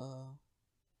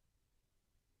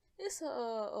it's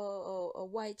a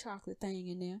white chocolate thing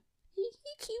in there. He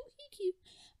cute.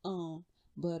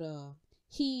 But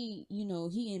he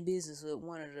in business with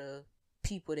one of the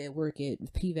people that work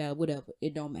at P-Valley, whatever.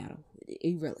 It don't matter.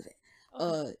 Irrelevant.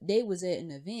 Okay. They was at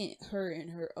an event, her and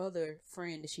her other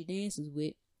friend that she dances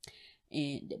with,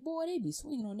 and boy, they be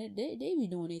swinging on that. They be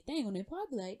doing their thing on that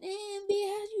pop. Like, damn, bitch,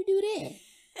 how'd you do that?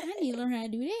 I need to learn how to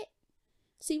do that.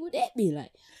 See what that be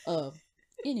like.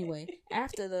 Anyway,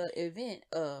 after the event,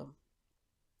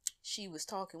 she was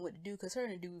talking what to do, because her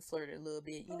and the dude flirted a little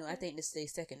bit. You know, I think this is their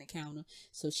second encounter.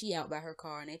 So she out by her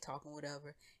car and they talking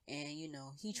whatever. And, you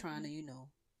know, he trying to, you know,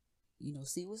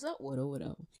 see what's up with her or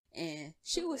whatever. And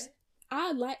she was,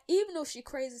 I like, even though she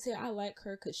crazy as hell, I like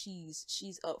her because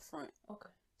she's upfront. Okay.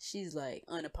 She's like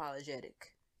unapologetic.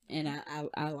 And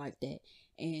I like that.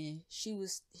 And she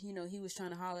was, you know, he was trying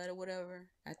to holler at her, whatever.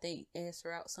 I think asked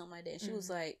her out, something like that. And she was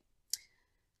like,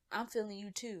 I'm feeling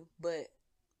you too, but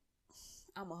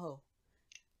I'm a hoe.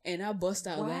 And I bust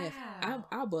out laughing.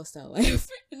 I bust out laughing.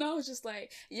 And I was just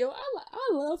like, yo,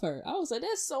 I love her. I was like,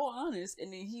 that's so honest.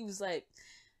 And then he was like,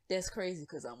 that's crazy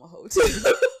because I'm a hoe too.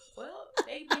 Well,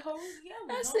 they be hoes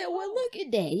together. I said, well, look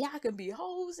at that. Y'all can be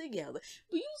hoes together.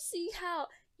 But you see how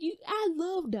I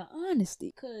love the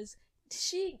honesty, because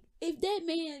if that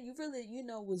man, you really, you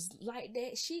know, was like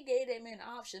that, she gave that man an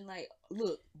option, like,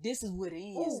 look, this is what it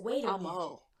is. Oh, wait a minute. I'm a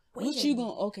hoe. What you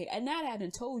gonna, okay, and now that I done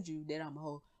told you that I'm a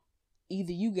hoe,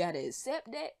 either you gotta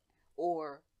accept that,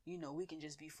 or, you know, we can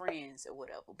just be friends or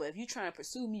whatever. But if you trying to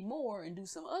pursue me more and do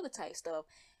some other type stuff,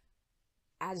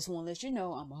 I just want to let you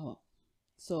know I'm a hoe.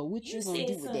 So what you gonna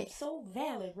do with that? So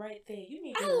valid right there. You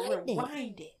need to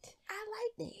rewind it. I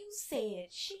like that. You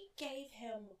said she gave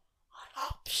him an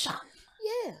option.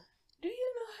 Yeah. Do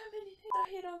you know how many niggas out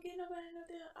here don't get nobody no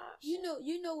damn option?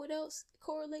 You know what else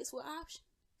correlates with option?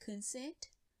 Consent,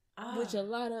 which a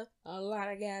lot of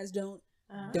guys don't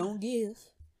give.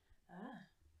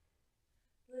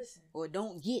 Listen. Or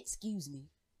don't get. Excuse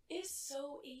me. It's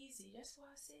so easy. That's why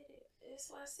I said it. That's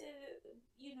why I said it.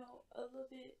 You know, a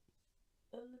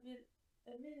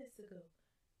minutes ago.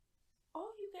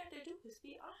 All you got to do is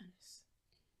be honest.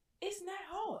 It's not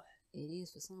hard. It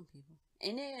is for some people.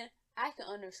 And then I can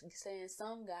understand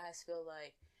some guys feel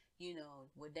like, you know,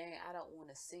 well, dang, I don't want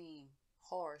to seem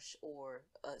harsh or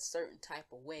a certain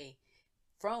type of way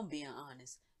from being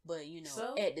honest. But, you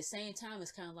know, at the same time,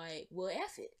 it's kind of like, well,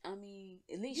 F it. I mean,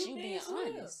 at least you being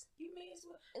honest. You may as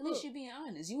well. At least you being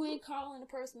honest. You ain't calling the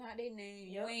person out their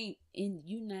name. You ain't, and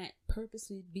you not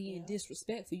purposely being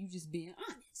disrespectful. You just being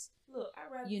honest. Look,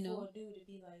 I'd rather for a dude to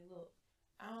be like, look,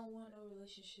 I don't want no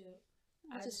relationship.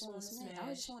 I just want to smash. I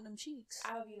just want them cheeks.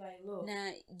 I'll be like, look.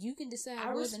 Now, you can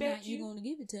decide whether or not you're going to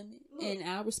give it to me. Look, and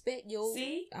I respect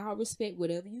I'll respect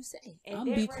whatever you say.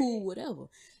 I'm be cool, whatever.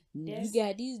 You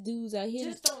got these dudes out here.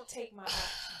 Just don't take my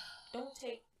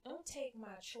option. Don't take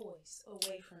my choice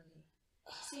away from me.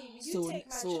 See, when you take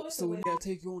my choice away, so we gotta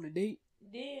take you on a date.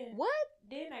 Then what?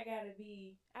 Then I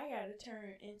gotta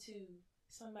turn into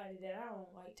somebody that I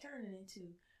don't like turning into.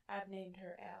 I've named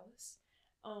her Alice.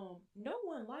 No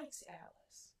one likes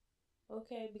Alice,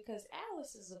 okay? Because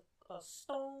Alice is a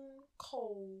stone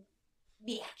cold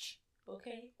bitch,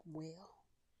 okay? Well.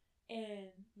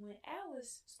 And when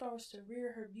Alice starts to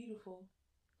rear her beautiful,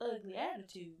 ugly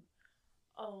attitude,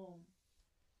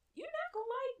 you're not gonna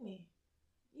like me.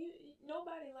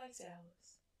 Nobody likes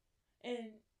Alice.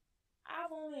 And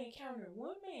I've only encountered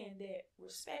one man that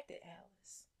respected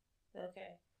Alice.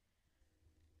 Okay.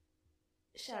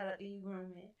 Shout out to you,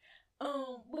 grown man.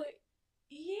 But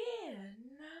yeah,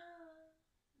 nah.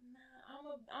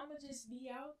 I'ma just be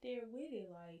out there with it.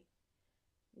 Like,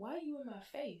 why you in my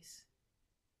face?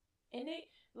 And they,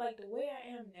 like, the way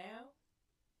I am now,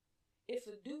 if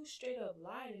a dude straight up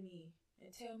lie to me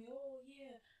and tell me, oh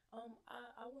yeah,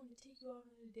 I want to take you out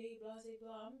on a date, blah blah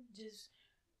blah, I'm just,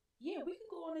 yeah, we can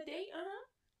go on a date,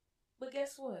 but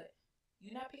guess what?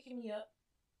 You're not picking me up,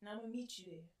 and I'm gonna meet you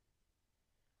there.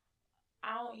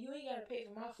 You ain't gotta pay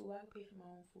for my food. I can pay for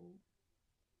my own food.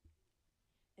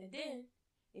 And then,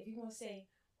 if you want to say,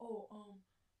 oh,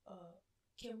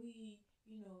 can we,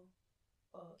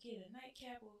 get a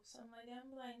nightcap or something like that?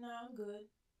 I'm like, nah, I'm good.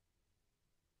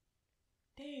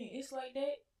 Dang, it's like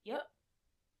that. Yep.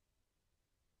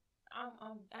 I'm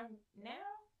now.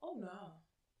 Oh no.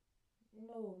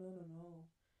 No.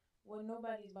 What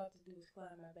nobody's about to do is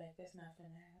climb my back. That's not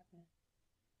gonna happen.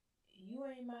 You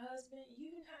ain't my husband.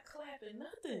 You not clapping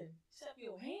nothing except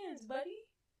your hands, buddy.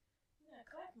 You're not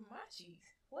clapping my cheeks.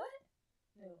 What?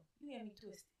 No, you got me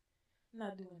twisted. I'm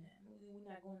not doing that. We're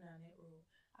not going down that road.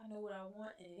 I know what I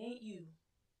want, and it ain't you.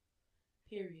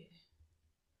 Period.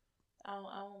 I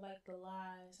don't like the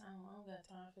lies. I don't got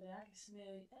time for that. I can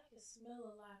smell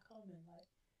a lie coming. Like,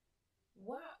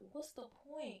 why? What's the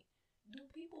point? Do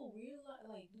people realize?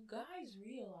 Like, do guys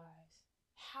realize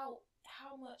how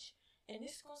much? And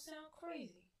this is gonna sound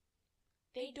crazy.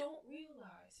 They don't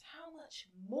realize how much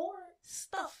more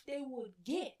stuff they would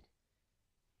get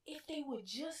if they would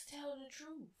just tell the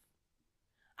truth.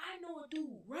 I know a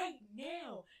dude right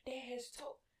now that has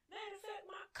told. Matter of fact,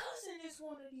 my cousin is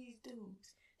one of these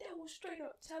dudes that will straight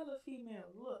up tell a female,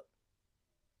 look,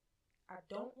 I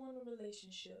don't want a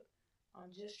relationship.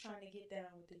 I'm just trying to get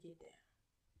down with the get down.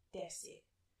 That's it.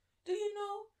 Do you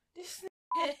know this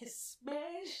has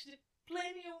smashed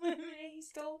plenty of women that he's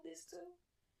told this to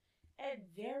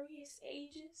at various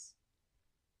ages?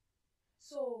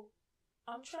 So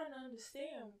I'm trying to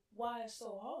understand why it's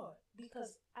so hard.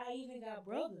 Because I even got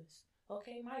brothers.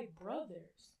 Okay, my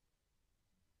brothers.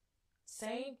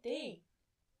 Same thing.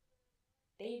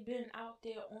 They've been out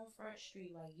there on Front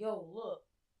Street like, yo, look.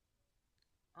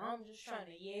 I'm just trying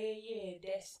to, yeah,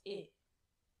 that's it.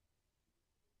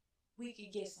 We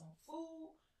could get some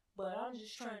food, but I'm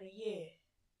just trying to, yeah.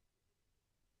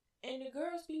 And the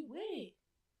girls be with it.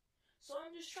 So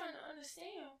I'm just trying to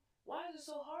understand, why is it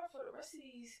so hard for the rest of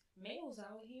these males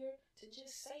out here to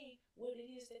just say what it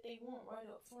is that they want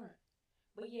right up front?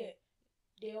 But yet,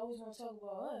 they always want to talk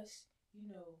about us,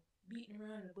 beating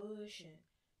around the bush and,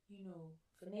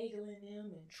 finagling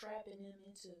them and trapping them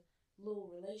into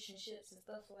little relationships and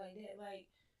stuff like that. Like,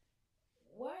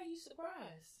 why are you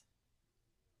surprised?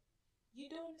 You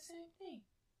doing the same thing.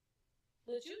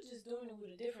 But you just doing it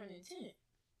with a different intent.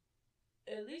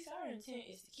 At least our intent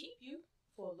is to keep you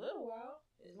for a little while,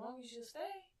 as long as you stay.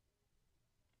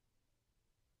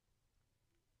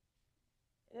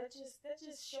 That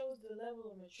just shows the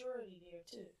level of maturity there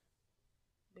too.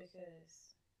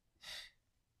 Because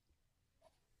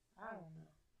I don't know.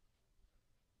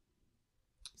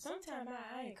 Sometimes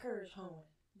I encourage hoeing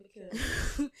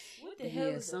because what the hell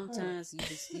is sometimes you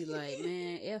just be like,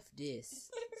 man, F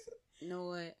this. You know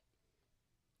what?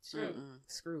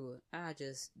 Screw it.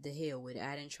 The hell with it.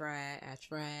 I didn't try it. I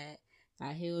tried.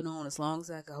 I held on as long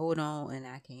as I could hold on, and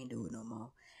I can't do it no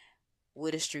more.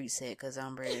 With a street set, because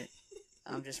I'm ready.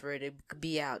 I'm just ready to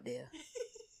be out there.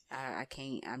 I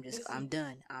can't. I'm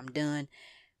done. I'm done.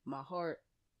 My heart.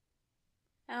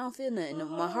 I don't feel nothing.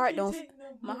 My heart don't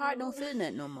feel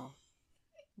nothing no more.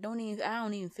 I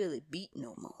don't even feel it beat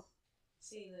no more.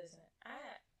 See, listen,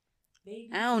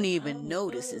 I don't even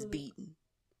notice it's beating.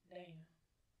 Damn.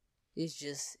 It's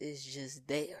just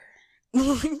there.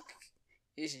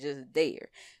 It's just there.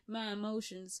 My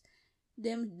emotions,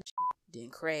 them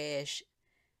didn't crash.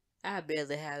 I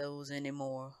barely have those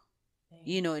anymore.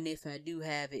 Damn. And if I do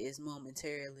have it, it's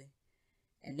momentarily.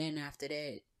 And then after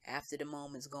that, after the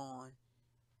moment's gone,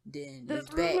 then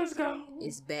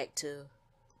it's back to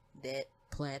that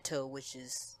plateau, which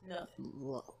is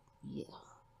low. Yeah.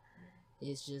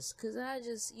 It's just because I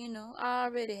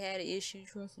already had an issue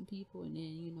trusting people, and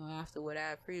then, after what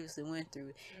I previously went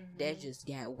through, that just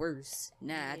got worse.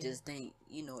 Now I just think,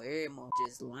 everyone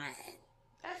just lying.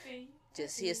 I feel you.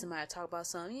 Just hear somebody talk about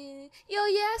something,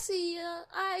 I see you.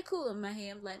 Alright, cool. In my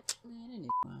head, I'm like, man, that nigga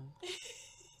lying.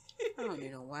 I don't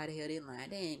even know why the hell they lying.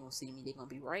 They ain't gonna see me. They gonna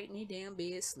be right in their damn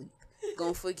bed asleep.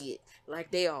 Gonna forget,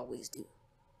 like they always do.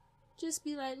 Just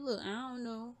be like, look, I don't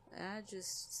know. I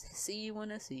just see you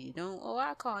when I see you.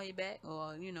 I'll call you back.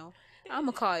 Or, I'm going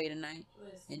to call you tonight.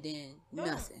 Listen, and then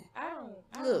nothing.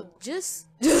 Just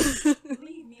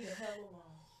leave me the hell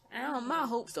alone. My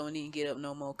hopes don't even get up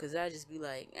no more. Because I just be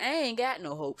like, I ain't got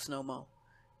no hopes no more.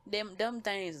 Them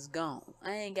things is gone.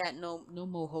 I ain't got no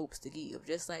more hopes to give.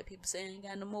 Just like people say I ain't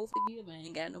got no more to give. I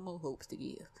ain't got no more hopes to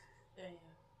give. Damn.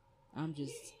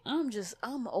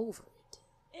 I'm over it.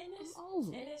 And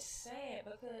it's sad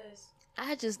because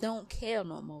I just don't care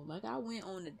no more. Like, I went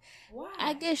on why?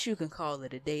 I guess you can call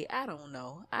it a date. I don't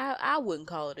know. I wouldn't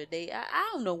call it a date. I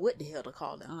don't know what the hell to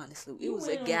call it, honestly. It was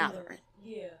a gathering.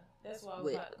 That's why I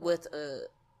was with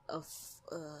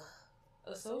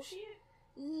associate?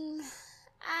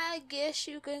 I guess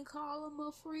you can call him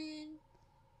a friend.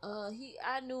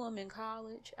 I knew him in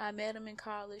college. I met him in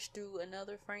college through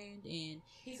another friend, and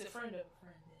he's a friend of a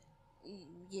friend.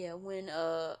 Yeah, when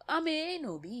ain't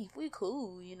no beef. We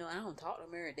cool, I don't talk to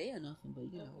him every day or nothing, but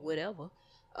whatever.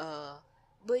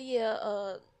 But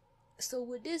yeah, so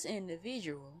with this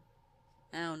individual,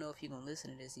 I don't know if you're gonna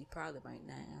listen to this. He probably might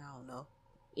not. I don't know.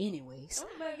 Anyways,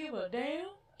 don't give a damn.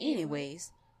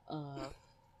 Anyways,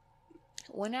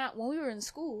 when we were in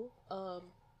school, I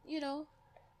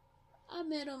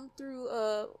met him through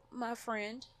my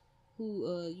friend,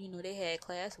 who they had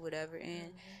class or whatever,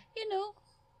 and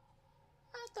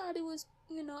I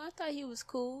thought he was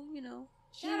cool,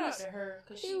 Shout out to her,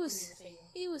 cause he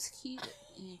was cute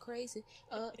and crazy.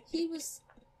 He was,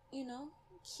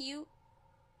 cute.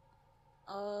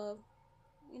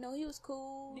 He was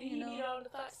cool. Did he meet all the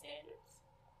thought standards?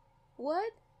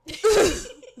 What?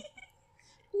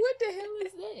 What the hell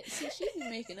is that? See, she be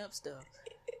making up stuff.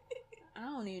 I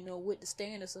don't even know what the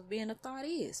standards of being a thought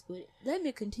is, but let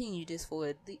me continue this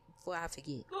before I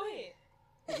forget. Go ahead.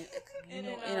 And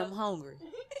I'm hungry.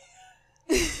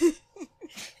 I'm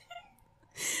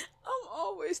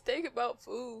always think about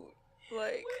food.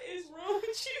 Like, what is wrong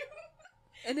with you?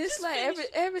 And it's Just like finish.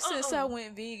 ever since I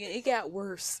went vegan, it got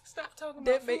worse. Stop talking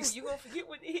That about makes- food. You gonna forget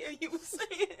what the hell you was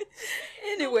saying.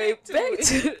 Anyway, Go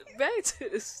back to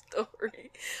the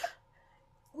story.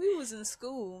 We was in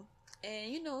school,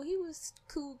 and you know he was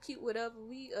cool, cute, whatever.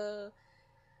 We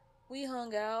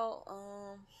hung out.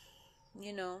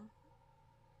 You know,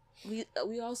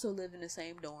 we also live in the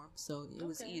same dorm, so it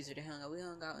was easier to hang out. We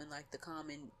hung out in like the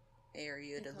common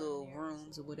area, the little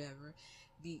rooms or whatever.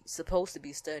 Be supposed to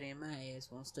be studying, my ass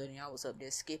won't study. I was up there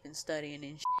skipping studying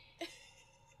and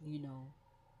you know,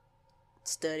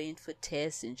 studying for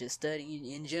tests and just studying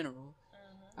in general.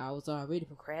 I was already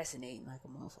procrastinating like a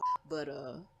motherfucker. But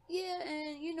yeah,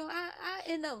 and you know, I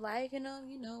end up liking them.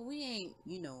 You know, we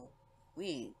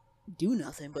ain't do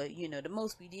nothing, but you know, the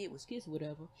most we did was kiss or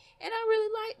whatever. And I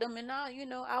really liked them, and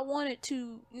I wanted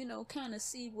to, kind of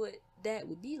see what that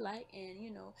would be like. And you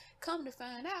know, come to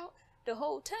find out, the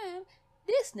whole time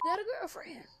this nigga got a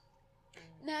girlfriend.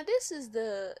 Now this is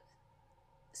the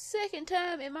second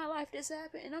time in my life this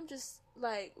happened, and I'm just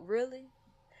like, really?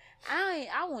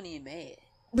 I wasn't even mad.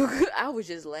 I was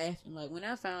just laughing. Like when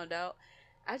I found out,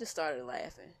 I just started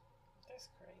laughing. That's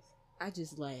crazy. I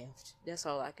just laughed. That's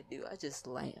all I could do. I just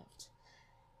laughed.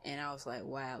 And I was like,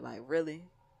 wow, like really?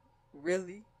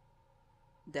 Really?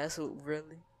 That's what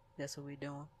we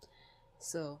doing.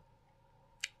 So,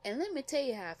 and let me tell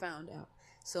you how I found out.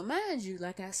 So mind you,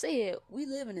 like I said, we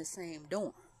live in the same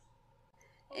dorm.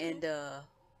 Okay. And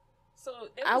so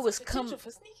there was a potential for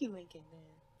sneaky linking then.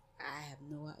 I have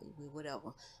no idea,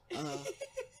 whatever.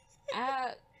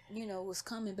 I was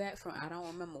coming back from, I don't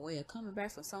remember where, coming back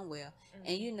from somewhere.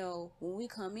 And when we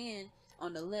come in,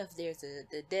 on the left there's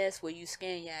the desk where you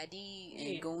scan your ID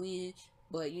and go in.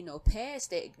 But past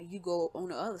that, you go on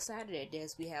the other side of that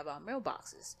desk, we have our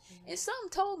mailboxes. And something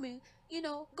told me,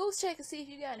 go check and see if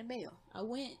you got any mail. I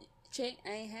went, checked,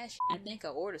 I ain't had shit. I think I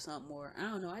ordered something more. I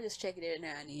don't know, I just check it every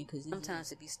now and then, because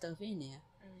sometimes it be stuff in there.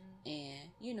 And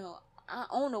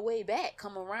on the way back,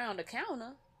 come around the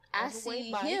counter, I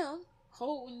see him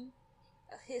holding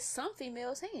some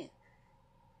female's hand,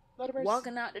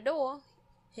 walking out the door,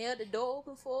 held the door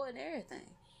open for her and everything,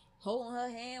 holding her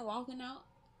hand, walking out.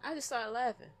 I just started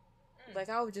laughing, like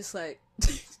I was just like,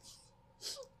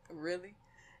 really?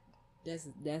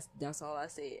 That's all I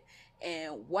said.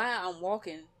 And while I'm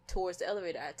walking towards the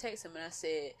elevator, I text him and I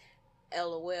said,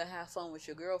 LOL, have fun with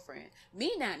your girlfriend.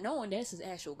 Me not knowing that's his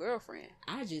actual girlfriend.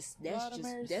 That's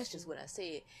just what I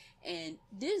said. And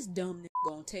this dumb nigga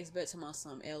gonna text back to my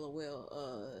son,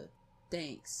 LOL,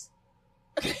 thanks.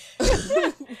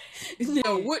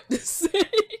 What to say?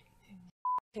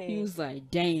 He was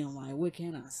like, damn, like what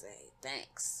can I say?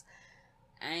 Thanks.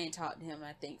 I ain't talked to him,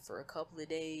 I think, for a couple of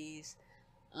days.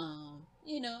 I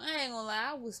ain't gonna lie,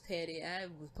 I was petty. I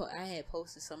had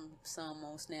posted some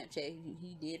on Snapchat.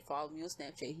 He did follow me on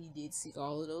Snapchat. He did see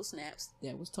all of those snaps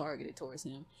that was targeted towards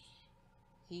him.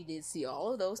 He did see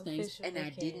all of those things, and I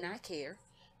did not care.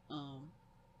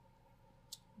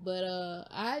 But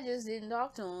I just didn't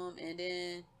talk to him, and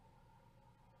then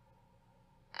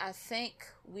I think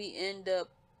we end up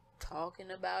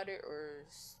talking about it or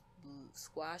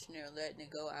squashing it or letting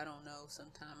it go. I don't know.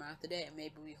 Sometime after that,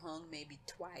 maybe we hung maybe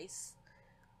twice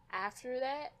after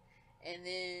that, and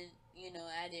then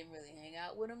I didn't really hang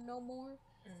out with him no more.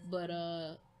 But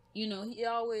he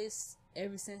always,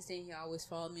 ever since then, he always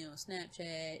followed me on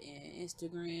Snapchat and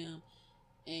Instagram,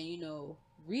 and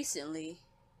recently,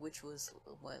 which was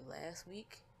last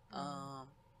week,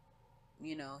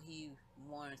 he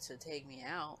wanted to take me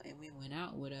out, and we went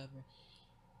out, whatever.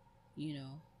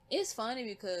 It's funny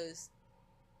because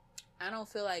I don't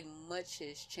feel like much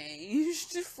has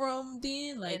changed from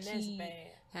then. Like, and that's he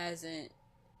bad. Hasn't.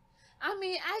 I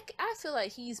mean, I feel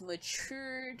like he's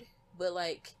matured, but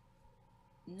like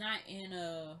not in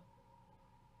a.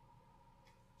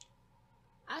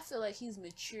 I feel like he's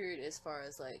matured as far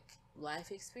as like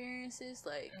life experiences.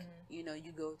 Like you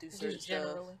go through certain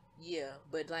stuff. Yeah,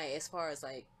 but like as far as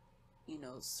like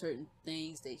certain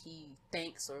things that he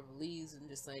thinks or believes, and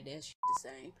just like that shit the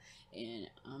same.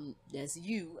 And that's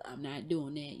you. I'm not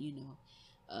doing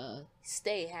that.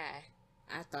 Stay high.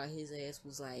 I thought his ass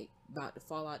was like about to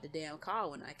fall out the damn car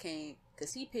when I came,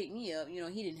 cause he picked me up.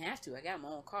 He didn't have to. I got my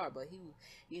own car, but he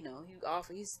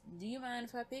offered. Do you mind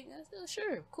if I pick? I said,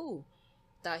 sure, cool.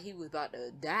 Thought he was about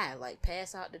to die, like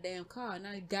pass out the damn car. And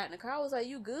I got in the car. I was like,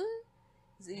 you good?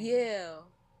 He said,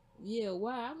 yeah.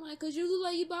 Why? I'm like, cause you look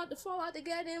like you about to fall out the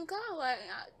goddamn car. Like,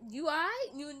 you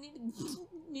alright? You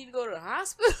need to go to the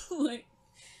hospital? Like,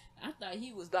 I thought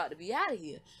he was about to be out of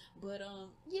here. But,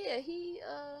 he,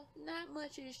 not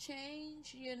much has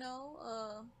changed,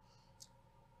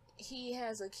 he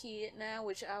has a kid now,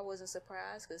 which I wasn't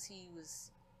surprised because he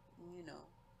was, you know,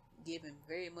 giving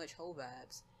very much hoe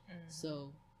vibes.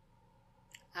 So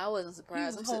I wasn't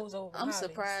surprised. I'm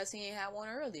surprised he ain't had one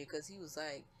earlier because he was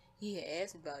like, he had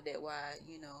asked me about that. Why,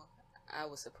 you know, I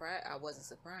was surprised. I wasn't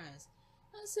surprised.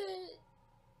 I said,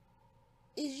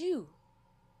 "It's you.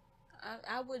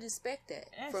 I would expect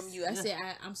that from you." I said,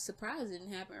 "I'm surprised it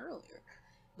didn't happen earlier,"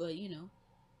 but you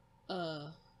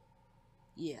know,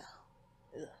 yeah.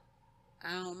 Ugh.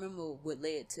 I don't remember what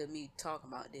led to me talking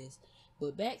about this,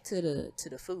 but back to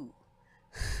the food.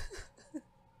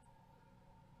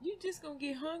 You just gonna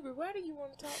get hungry. Why do you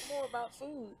want to talk more about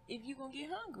food if you gonna get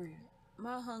hungry?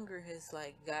 My hunger has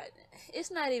like got.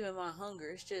 It's not even my hunger.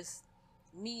 It's just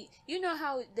me. You know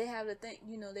how they have the thing.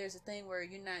 You know, there's a thing where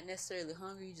you're not necessarily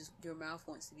hungry. You just your mouth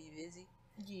wants to be busy.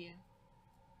 Yeah.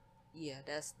 Yeah,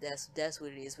 that's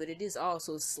what it is. But it is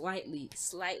also slightly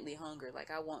hunger. Like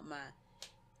I want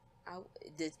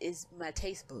it's my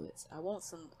taste buds. I want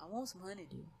some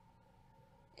honeydew,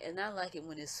 and I like it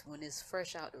when it's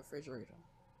fresh out the refrigerator.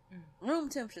 Room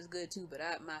temperature is good too, but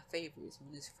my favorite is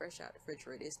when it's fresh out the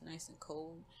refrigerator. It's nice and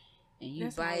cold, and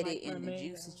you bite it, and the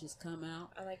juices just come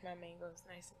out. I like my mangoes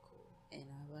nice and cool, and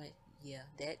I like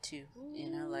that too.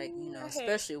 And I like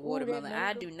especially watermelon.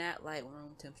 I do not like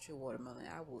room temperature watermelon.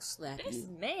 I will slap you. That's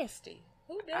nasty.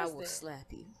 Who does that? I will slap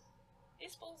you.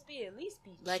 It's supposed to be at least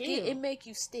be like it make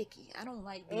you sticky. I don't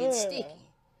like being sticky.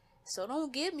 So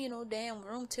don't give me no damn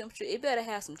room temperature. It better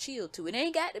have some chill to it. It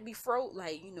ain't got to be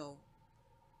frosty,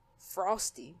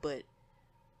 but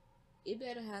it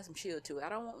better have some chill to it. I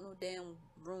don't want no damn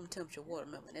room temperature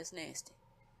watermelon. That's nasty.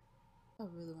 I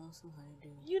really want some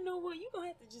honeydew. You know what? You gonna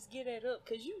have to just get that up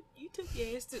because you took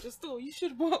your ass to the store. You should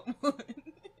have bought one.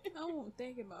 I won't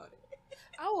think about it.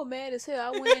 I was mad as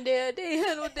hell. I went in there. They ain't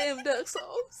had no damn duck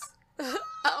sauce.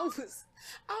 I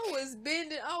was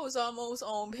bending. I was almost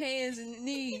on hands and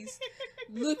knees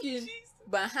looking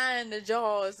behind the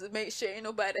jars to make sure ain't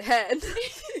nobody had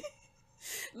nothing.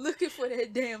 Looking for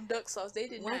that damn duck sauce. They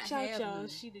did not have none.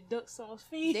 She the duck sauce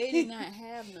fiend. They did not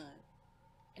have none.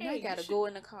 And I gotta go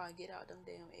in the car and get out them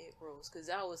damn egg rolls. Cause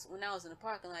when I was in the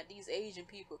parking lot, these Asian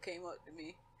people came up to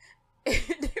me. And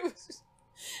they was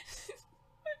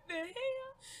what the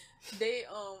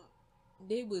hell?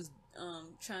 They was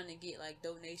trying to get like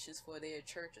donations for their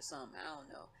church or something. I don't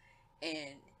know.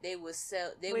 And they would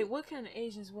sell. Wait, what kind of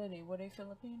Asians were they? Were they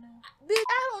Filipino? Bitch,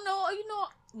 I don't know. You know.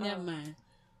 Never mind.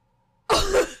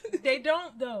 They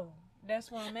don't though. That's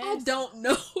why I'm asking. I don't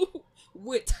know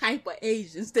what type of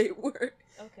Asians they were.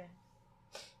 Okay.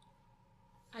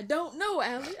 I don't know,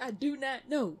 Allie. I do not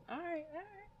know. All right.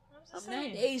 I'm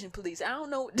not the Asian police. I don't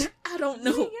know. I don't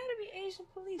know. You ain't gotta be Asian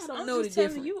police. I don't know the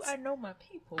difference. You, I know my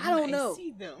people. I don't know. I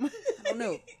see them. I don't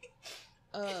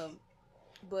know.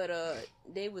 But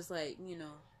they was like,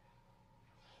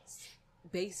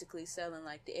 basically selling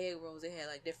like the egg rolls. They had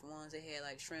like different ones. They had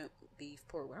like shrimp, beef,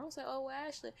 pork. I was like, oh, well,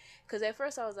 actually, because at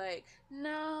first I was like,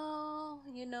 no,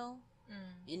 and then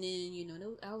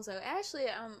I was like, actually,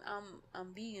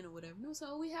 I'm vegan or whatever. No,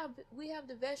 so we have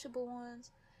the vegetable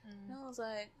ones. And I was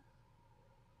like,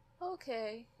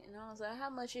 okay. And I was like, how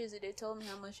much is it? They told me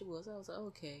how much it was. I was like,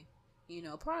 okay.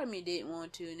 Part of me didn't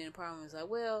want to, and then part of me was like,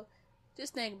 well,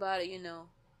 just think about it.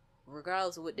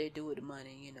 Regardless of what they do with the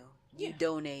money, you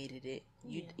donated it.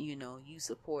 You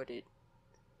supported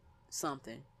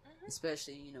something,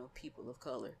 especially people of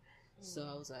color. So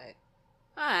I was like,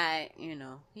 all right,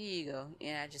 here you go.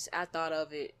 And I thought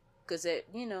of it because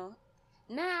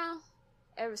now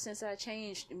ever since I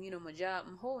changed my job,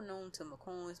 I'm holding on to my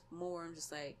coins more. I'm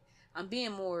just like, I'm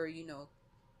being more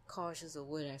cautious of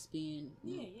what I spend,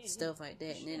 stuff like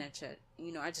that. Sure. And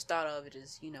then I just thought of it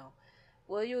as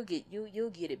well, you'll get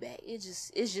it back.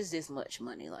 It's just this much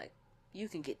money. Like, you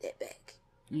can get that back.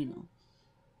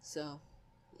 So,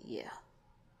 yeah.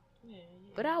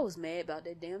 But I was mad about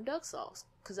that damn duck sauce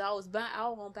because I was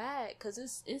gonna buy it because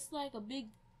it's like a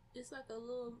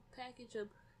little package of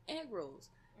egg rolls.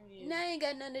 Yeah. Now I ain't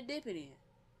got nothing to dip it in.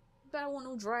 But I want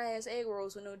no dry ass egg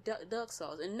rolls with no duck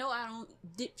sauce. And no, I don't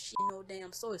dip shit in no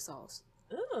damn soy sauce.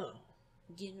 Ugh.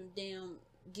 Get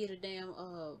a damn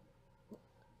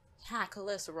high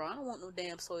cholesterol. I don't want no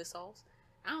damn soy sauce.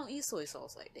 I don't eat soy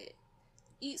sauce like that.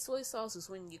 Eat soy sauce is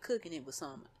when you're cooking it with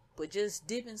something. But just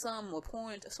dipping something or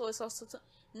pouring soy sauce or something,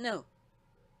 no.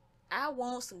 I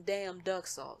want some damn duck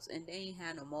sauce, and they ain't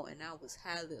had no more, and I was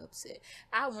highly upset.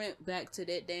 I went back to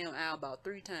that damn aisle about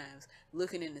 3 times,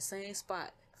 looking in the same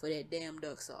spot for that damn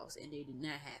duck sauce, and they did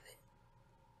not have it.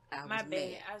 I was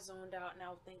mad. I zoned out, and I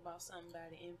was thinking about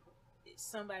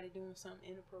somebody doing something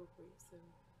inappropriate. So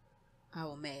I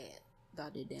was mad.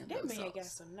 about that damn That belt man got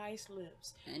sauce. some nice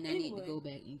lips. And I need to go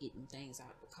back and get them things out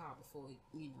of the car before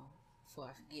before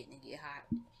I forget and it get hot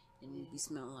and it be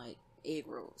smelling like egg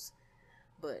rolls.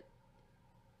 But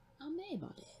I'm mad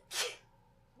about that.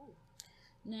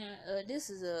 Now, this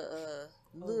is a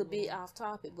little bit off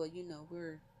topic, but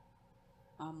we're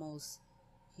almost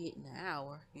hitting an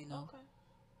hour. Okay.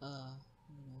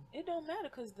 It don't matter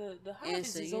because the Hobbies and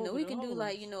so is over we the can do hose.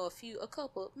 like a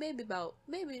couple, maybe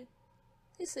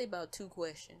let's say about 2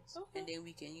 questions, and then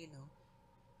we can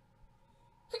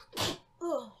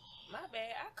Oh, my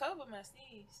bad. I covered my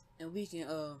sneeze. and we can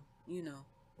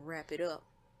wrap it up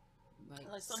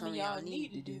Like some of y'all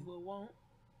need to do but won't.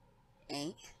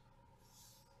 Ain't.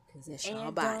 Because that's And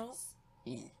your bodies.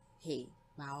 And hey,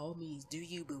 by all means, do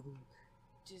you, boo boo.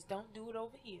 Just don't do it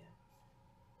over here.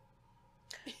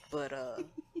 But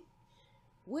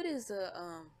what is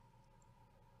I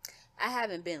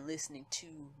haven't been listening to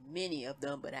many of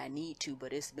them, but I need to.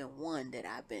 But it's been one that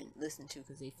I've been listening to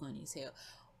because they funny as hell.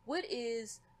 What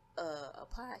is a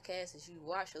podcast that you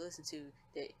watch or listen to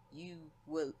that you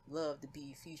would love to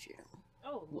be featured on?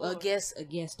 Oh, Lord. A guest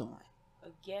on. A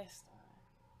guest on.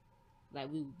 Like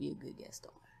we would be a good guest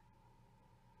on.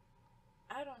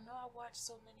 I don't know. I watch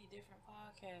so many different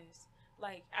podcasts.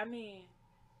 Like, I mean,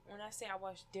 when I say I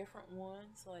watch different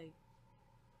ones, like,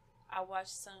 I watch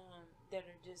some that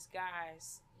are just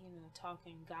guys,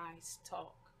 talking guys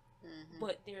talk. Mm-hmm.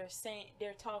 But they're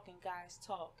talking guys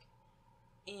talk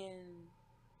in,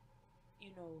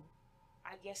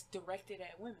 I guess directed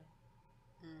at women.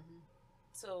 Mm-hmm.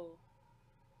 So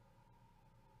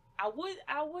I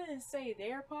wouldn't say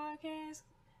their podcast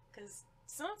because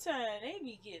sometimes they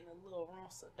be getting a little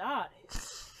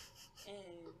ronsodatis.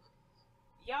 And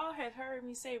y'all have heard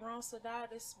me say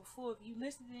ronsodatis before if you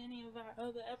listen to any of our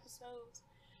other episodes.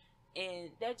 And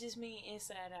that just means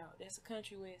inside out. That's a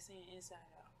country way of saying inside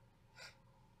out.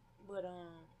 But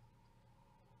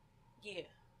yeah.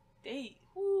 They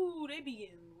be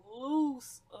getting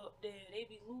loose up there. They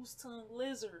be loose tongue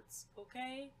lizards,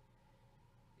 okay?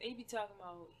 They be talking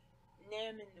about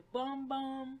namming the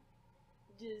bum,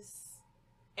 just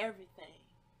everything.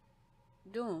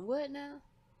 Doing what now?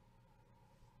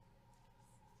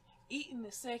 Eating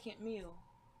the second meal.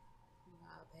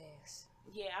 I'll pass.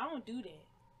 Yeah, I don't do that.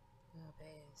 I'll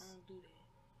pass. I don't do that.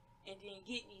 And then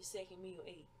getting your second meal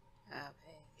ate. I'll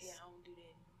pass. Yeah, I don't do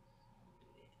that.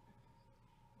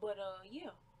 But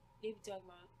yeah, they be talking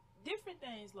about different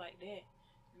things like that.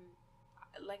 And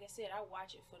like I said, I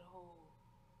watch it for the whole,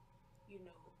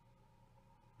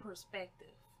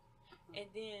 perspective. And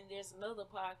then there's another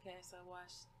podcast I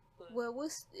watched. Well,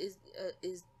 is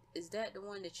that the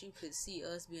one that you could see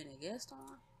us being a guest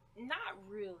on? Not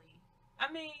really.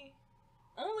 I mean,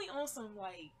 only on some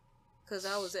like. Cause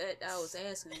I was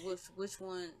asking which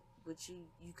one would you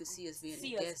could see us being a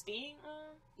guest? Us being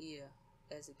on? Yeah,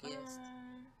 as a guest.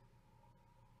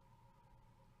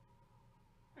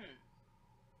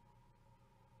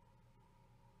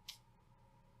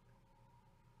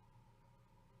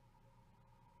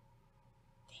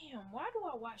 Damn, why do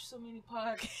I watch so many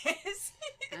podcasts?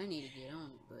 I need to get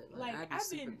on it, but like I've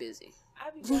been super busy. I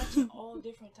be watching all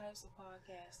different types of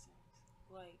podcasting.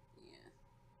 Like, yeah,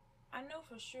 I know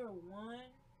for sure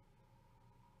one.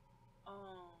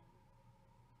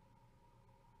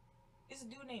 It's a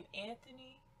dude named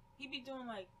Anthony. He be doing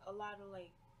like a lot of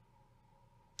like.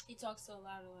 He talks to a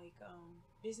lot of like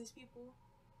business people,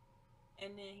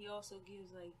 and then he also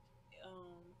gives like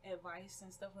advice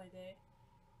and stuff like that.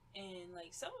 And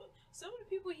like some of the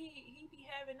people he be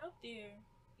having up there,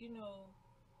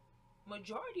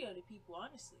 majority of the people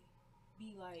honestly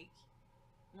be like,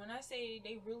 when I say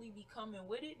they really be coming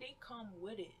with it, they come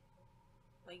with it.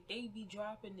 Like they be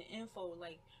dropping the info,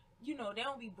 like they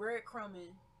don't be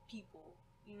breadcrumbing people.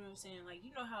 You know what I'm saying? Like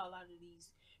how a lot of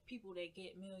these people that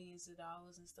get millions of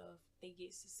dollars and stuff, they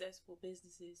get successful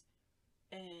businesses,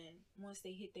 and once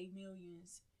they hit their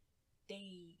millions,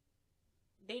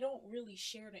 they don't really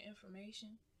share the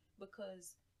information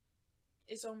because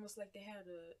it's almost like they have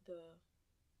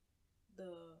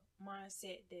the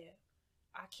mindset that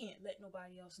I can't let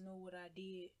nobody else know what I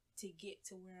did to get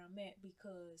to where I'm at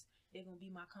because they're gonna be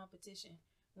my competition.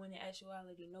 When in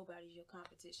actuality, nobody's your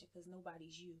competition because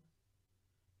nobody's you.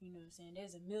 You know what I'm saying?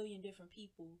 There's a million different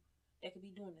people that could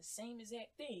be doing the same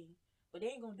exact thing, but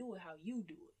they ain't gonna do it how you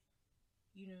do it.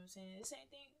 You know what I'm saying? The same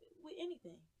thing with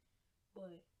anything.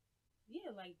 But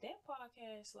yeah, like that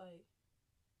podcast, like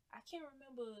I can't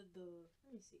remember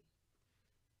let me see.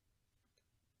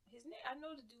 His name, I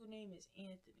know the dude's name is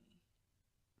Anthony.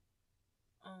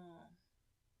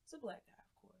 It's a black guy,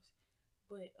 of course.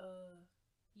 But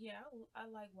yeah, I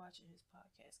like watching his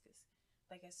podcast because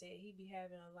like I said, he be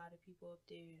having a lot of people up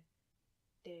there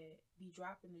that be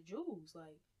dropping the jewels.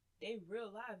 Like, they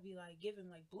real life be like giving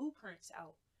like blueprints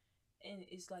out, and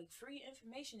it's like free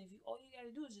information. If you all you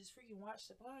gotta do is just freaking watch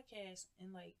the podcast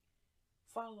and like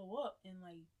follow up, and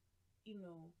like, you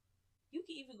know, you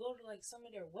can even go to like some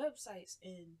of their websites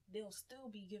and they'll still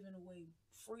be giving away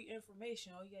free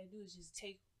information. All you gotta do is just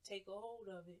take a hold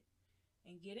of it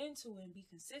and get into it and be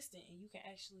consistent, and you can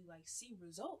actually like see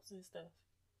results and stuff.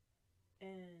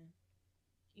 And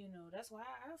you know, that's why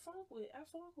I funk with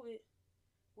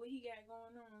what he got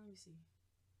going on. Let me see.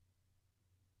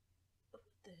 What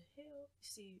the hell?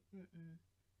 See,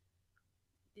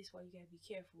 this why you gotta be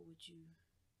careful what you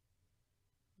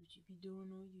be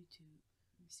doing on YouTube.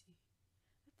 Let me see.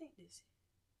 I think this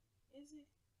is it.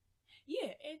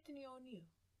 Yeah, Anthony O'Neal.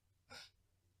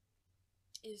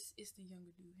 It's the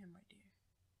younger dude, him right there.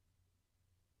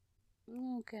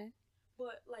 Okay.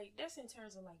 But like, that's in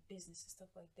terms of like business and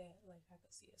stuff like that. Like, I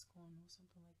could see us going on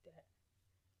something like that.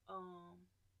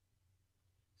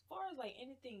 As far as like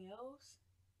anything else,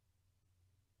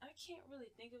 I can't really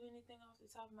think of anything off the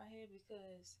top of my head,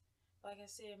 because like I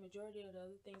said, majority of the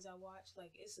other things I watch,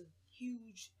 like, it's a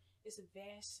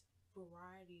vast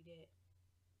variety that,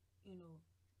 you know,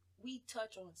 we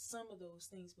touch on some of those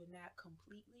things, but not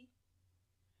completely.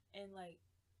 And like,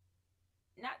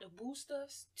 not to boost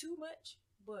us too much,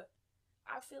 but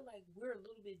I feel like we're a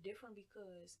little bit different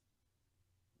because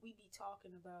we be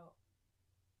talking about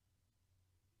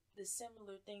the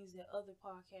similar things that other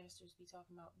podcasters be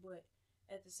talking about, but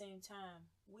at the same time,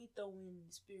 we throw in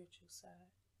the spiritual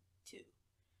side too.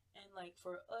 And like,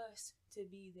 for us to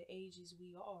be the ages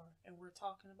we are and we're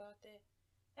talking about that,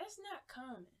 that's not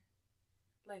common.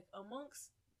 Like,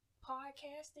 amongst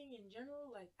podcasting in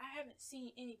general, like, I haven't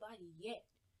seen anybody yet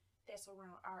that's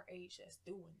around our age that's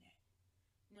doing that.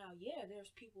 Now, yeah,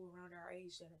 there's people around our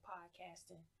age that are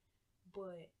podcasting,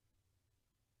 but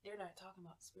they're not talking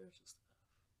about spiritual stuff.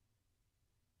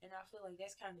 And I feel like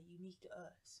that's kind of unique to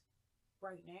us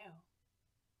right now,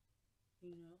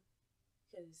 you know,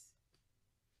 because,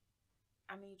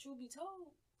 I mean, truth be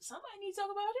told, somebody needs to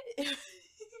talk about it,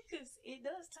 because it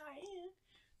does tie in,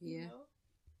 you know.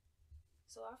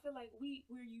 So I feel like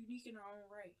we're unique in our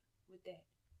own right with that,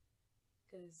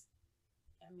 because,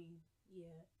 I mean,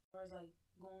 yeah, as far as like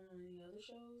going on any other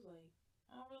shows, like,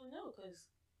 I don't really know, because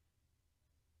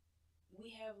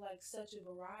we have like such a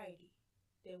variety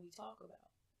that we talk about.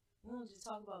 We don't just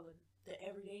talk about the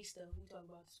everyday stuff. We talk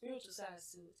about the spiritual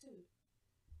sides to it too.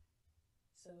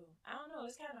 So I don't know.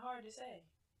 It's kind of hard to say.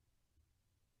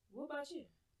 What about you?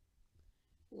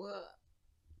 Well,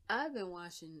 I've been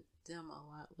watching them a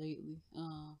lot lately.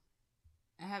 I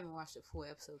haven't watched the full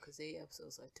episode because 8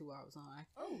 episodes like 2 hours long.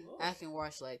 I can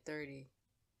watch like 30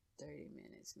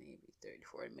 minutes, maybe 30,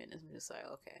 40 minutes. I'm just like,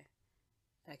 okay,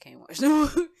 I can't watch no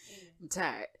more. I'm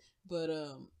tired. But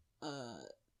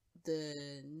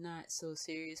the Not So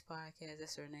Serious podcast,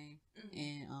 that's her name,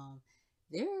 and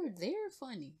they're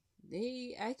funny.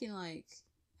 I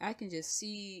can just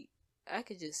see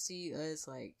us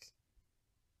like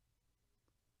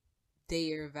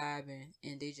they are vibing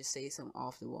and they just say some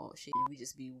off the wall shit and we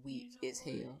just be weak as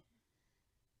hell.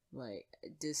 Like,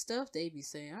 the stuff they be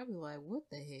saying, I be like, what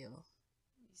the hell?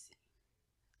 Let me see.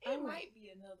 It might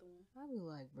be another one. I be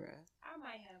like, bruh, I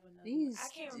might have another one. I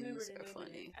can't remember the name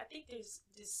of it. I think there's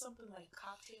something like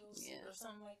Cocktails or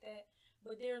something like that.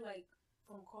 But they're like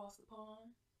from across the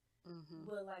pond.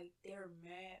 But like, they're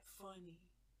mad funny.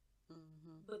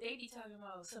 But they be talking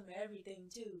about some of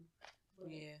everything too. But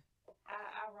yeah.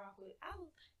 I rock with.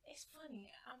 It's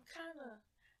funny.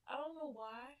 I don't know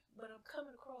why, but I'm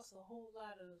coming across a whole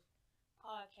lot of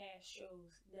podcast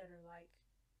shows that are like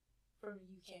from the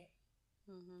UK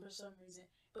for some reason,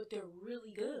 but they're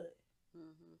really good.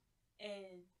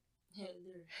 And yeah,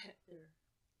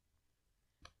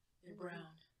 they're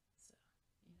brown. So,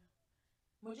 you know,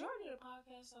 majority of the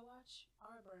podcasts I watch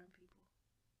are brown people,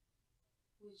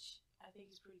 which I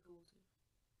think is pretty cool too.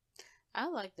 I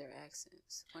like their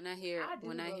accents. When I hear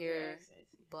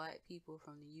black people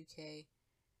from the UK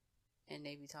and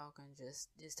they be talking just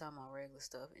talking about regular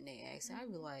stuff and they accent, I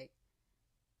be like,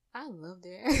 I love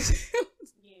their accent.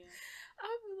 Yeah.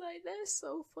 I be like, that's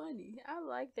so funny. I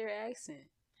like their accent.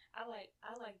 I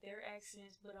like their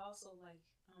accents, but also like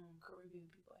Caribbean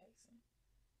people accent.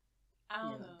 I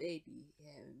don't know. They be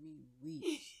having me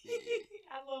weak.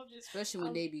 I love just, especially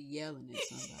when they be yelling at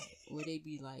somebody, or they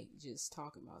be like just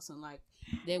talking about something. Like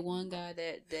that one guy,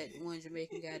 that one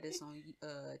Jamaican guy that's on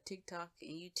TikTok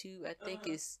and YouTube. I think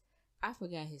I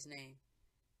forgot his name,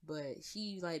 but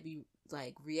he like be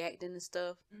like reacting and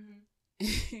stuff.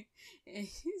 and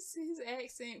his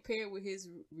accent paired with his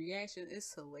reaction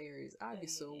is hilarious. I'd be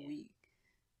so weak.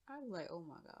 I'd be like, oh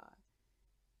my god.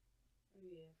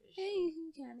 Yeah, for sure. Hey,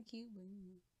 he kind of cute, but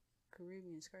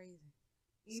Caribbean's crazy.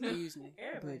 Excuse me.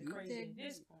 Everybody's crazy at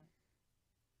this point.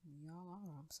 Y'all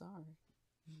are. I'm sorry.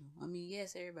 I mean,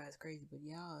 yes, everybody's crazy, but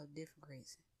y'all are different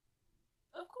crazy.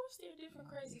 Of course, they're different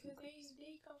crazy because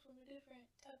they come from a different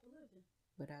type of living.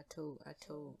 But I told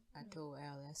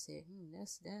Al, I said,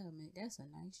 that's a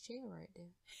nice chair right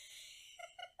there.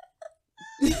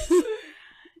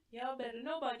 Y'all better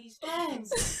know about these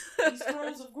thrones. These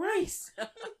thrones of grace.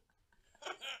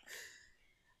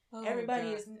 Oh,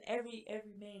 Everybody God. is every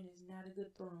man is not a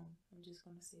good throne. I'm just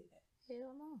gonna say that.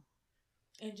 Hell no.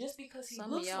 And just because he Some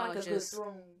looks of y'all like a good just-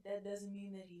 throne, that doesn't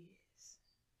mean that he is.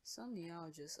 Some of y'all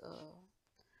just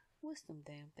what's them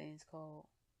damn things called?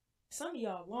 Some of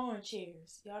y'all lawn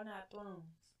chairs. Y'all not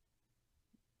thrones.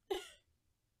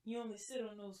 You only sit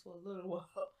on those for a little while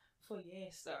before your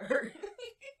ass start hurting.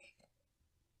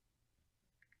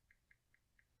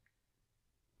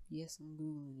 Yes, I'm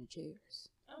googling the chairs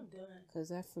I'm done. because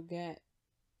I forgot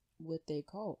what they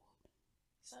called.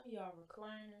 Some of y'all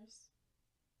recliners.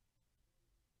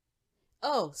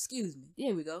 Oh, excuse me.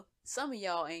 There we go. Some of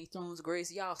y'all ain't thrones of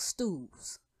grace. Y'all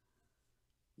stools.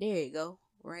 There you go.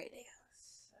 Right there.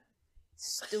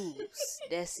 Stools.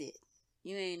 That's it.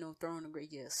 You ain't no throne of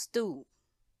grace. You're a stool.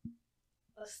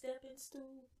 A stepping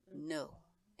stool? No.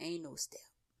 Ain't no step.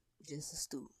 Just a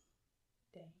stool.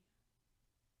 Dang.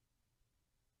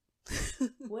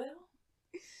 Well,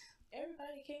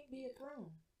 everybody can't be a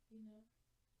throne, you know.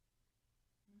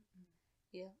 Mm-mm.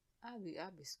 Yeah. I be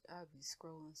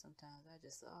scrolling sometimes. I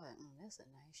just saw it. That's a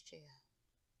nice chair.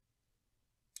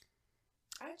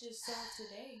 I just saw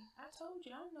today. I told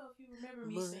you. I don't know if you remember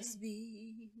me Must saying.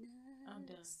 be nice. I'm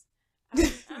done.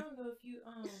 I don't know if you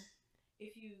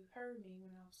heard me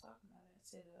when I was talking about it. I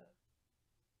said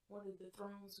one of the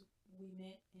thrones we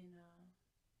met in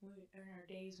our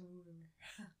days when we were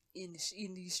in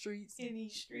these streets. in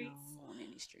these streets. No, we weren't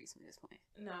in these streets from this point.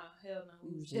 Nah, hell no.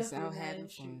 We was just out definitely not in having the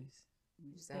fun. streets. We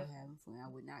just out having fun. I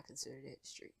would not consider that the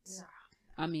streets. Nah.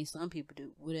 I mean, some people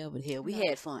do. Whatever the hell. We No.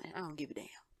 had fun. I don't give a damn.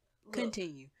 Look,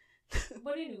 Continue.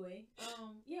 But anyway,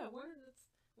 yeah, one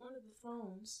of the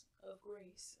thrones of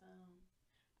grace.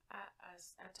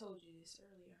 I told you this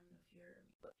earlier. I don't know if you heard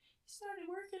me, but he started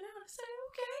working out. I said,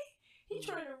 okay, he's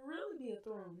trying to really be a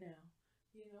throne now,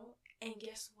 you know. And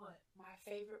guess what? My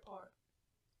favorite part.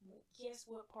 Guess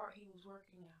what part he was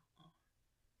working out on?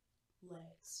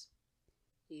 Legs.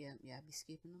 Yeah, I be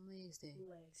skipping them legs there.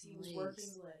 Legs. He was working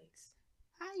legs.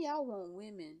 How y'all want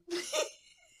women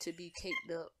to be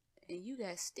caked up and you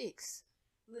got sticks?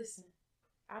 Listen,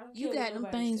 I don't. You care got what them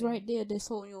nobody things say. right there that's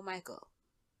holding your mic up.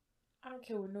 I don't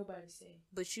care what nobody say.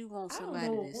 But you want I don't somebody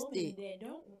know a that's woman thick.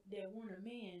 that want a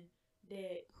man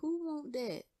that Who want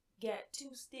that? got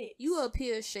 2 sticks. You up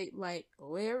here shaped like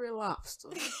Larry Lobster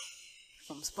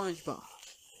from SpongeBob.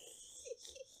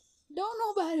 Don't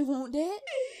nobody want that.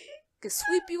 Could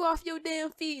sweep you off your damn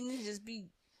feet and it just be.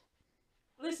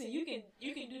 Listen, you can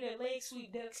do that leg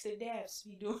sweep Dexter Daps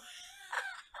be doing,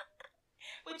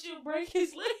 but you'll break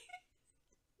his leg.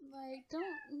 Like, don't,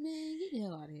 man, get the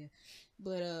hell out of here.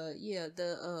 But yeah,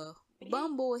 the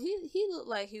Bum Boy, he looked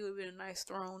like he would be a nice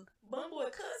throne. Bum Boy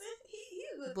cousin, he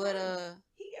a good But friend.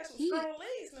 He got some strong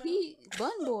legs now.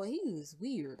 Bun Boy, he was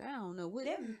weird. I don't know what.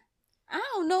 That- I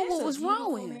don't know that's what a was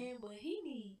wrong with beautiful him. man, but he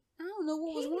need I don't know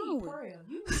what was he wrong need with him. prayer.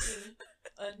 You need to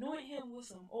anoint him with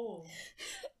some oil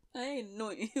I ain't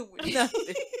anointing him with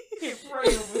nothing. and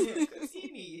pray over him because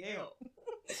he need help.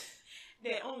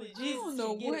 That only Jesus I don't know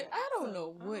can give what. him. I don't So,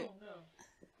 know I what. don't know.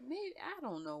 Maybe I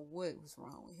don't know what was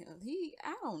wrong with him.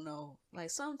 I don't know. Like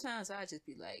sometimes I just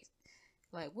be like,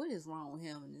 what is wrong with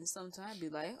him? And then sometimes I be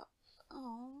like,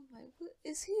 oh, like what,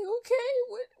 is he okay?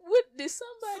 What did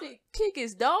somebody kick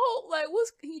his dog? Like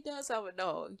he does have a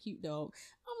dog, a cute dog.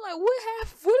 I'm like, what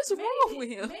happened? What is wrong with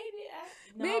him?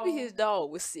 Maybe his dog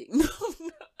was sick. No,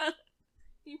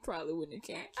 he probably wouldn't have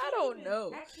came. I don't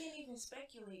know. I can't even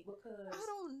speculate because I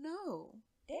don't know.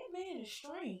 that man is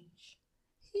strange.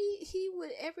 He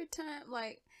would every time,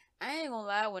 like, I ain't gonna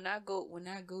lie, when I go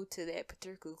to that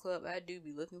particular club, I do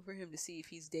be looking for him to see if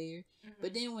he's there.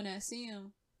 But then when I see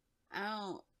him,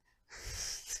 I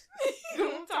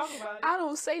don't talk about it. I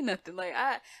don't say nothing. Like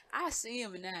I see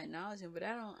him and I acknowledge him, but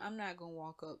I'm not gonna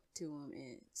walk up to him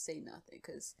and say nothing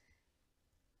because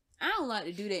I don't like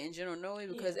to do that in general, no way,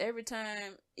 because every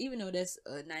time, even though that's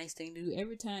a nice thing to do,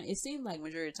 every time, it seems like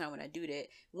majority of the time when I do that,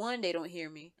 one, they don't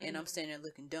hear me and I'm standing there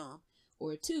looking dumb,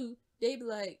 or two, they be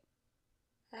like,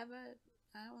 have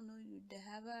I don't know you.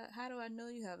 How do I know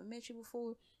you? Haven't met you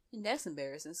before? And that's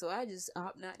embarrassing. So I just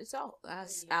opt not to talk.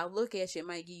 I'll look at you. It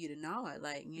might give you the nod,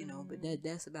 like, you know, but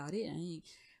that's about it. I ain't.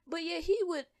 But yeah, he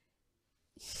would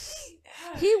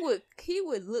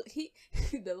look.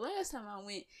 The last time I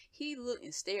went, he looked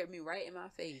and stared me right in my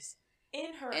face.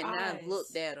 In her and eyes. I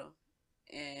looked at him,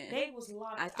 and they was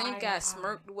locked. I think I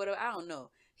smirked or whatever. I don't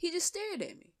know. He just stared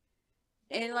at me,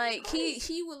 and like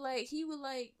he would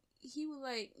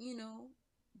you know,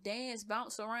 dance,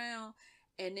 bounce around,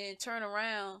 and then turn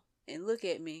around and look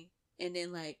at me, and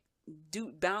then like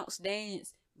do bounce,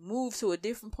 dance, move to a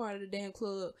different part of the damn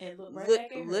club, and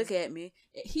look at me.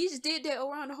 He just did that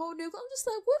around the whole damn club. I'm just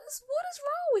like, what is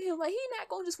wrong with him? Like, he not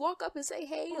gonna just walk up and say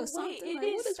hey or something. Like,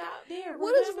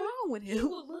 what is wrong with him? He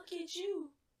would look at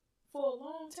you for a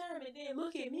long time and then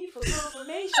look at me for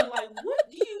confirmation. Like, what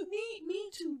do you need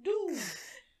me to do?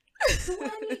 Do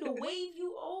I need to wave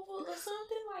you over or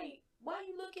something? Like, why are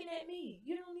you looking at me?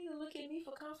 You don't need to look at me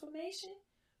for confirmation.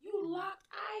 You locked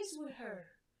eyes with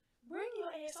her. Bring your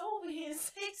ass over here and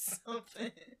say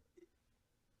something.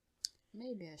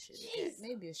 Maybe I should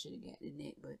have got the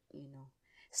neck, but you know,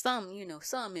 some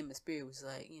in my spirit was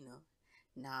like, you know,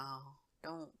 not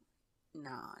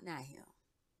him.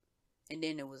 And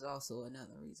then there was also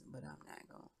another reason, but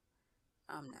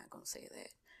I'm not gonna say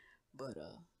that. But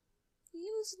it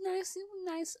was nice. It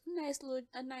was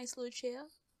a nice little chair.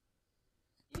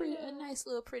 A nice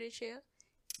little pretty chair.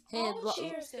 All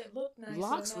chairs that look nice.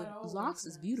 Locks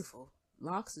is beautiful.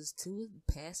 Locks is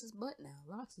past his butt now.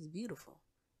 Locks is beautiful.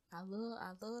 I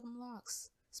love them locks,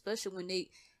 especially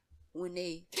when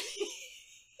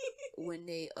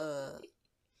they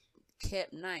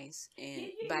kept nice.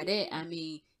 And by that I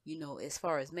mean, you know, as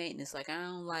far as maintenance, like, I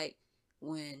don't like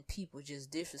when people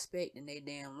just disrespecting they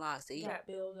damn locks. They got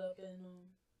build up in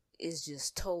them. It's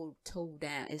just toe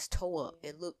down. It's toe up.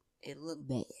 It look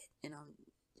bad, and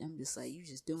I'm just like, you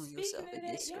just doing yourself a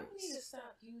disgrace. Y'all need to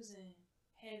stop using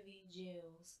heavy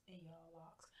gels in y'all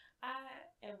locks. I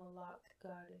am a lock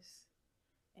goddess,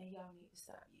 and y'all need to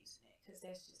stop using it, because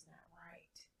that's just not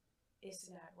right. It's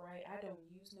not right. I don't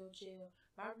use no gel.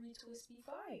 My retwist be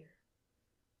fire,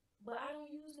 but I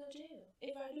don't use no gel.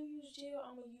 If I do use gel,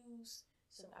 I'm gonna use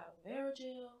some aloe vera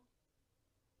gel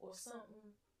or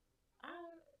something.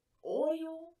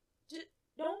 Oil. Just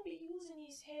don't be using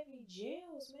these heavy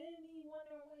gels, man. You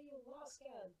wondering why your locks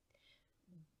got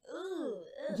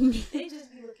they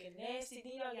just be looking nasty.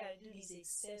 Then y'all gotta do these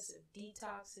excessive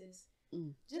detoxes.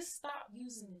 Just stop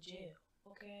using the gel,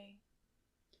 okay?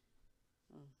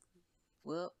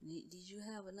 Well, did you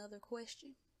have another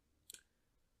question?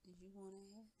 Did you want to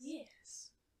ask?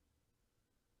 Yes.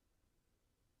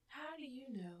 How do you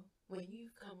know when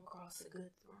you've come across a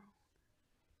good throne?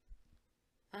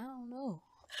 I don't know.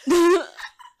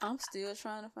 I'm still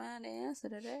trying to find the answer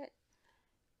to that.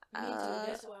 Me too.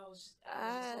 That's why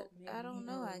I don't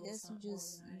know. I guess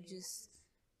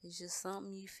it's just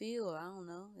something you feel. I don't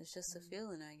know. It's just a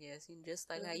feeling, I guess. You know, just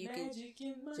like how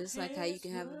you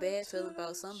can have a bad feeling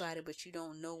about somebody, but you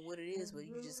don't know what it is, but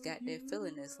you just got that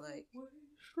feeling that's like,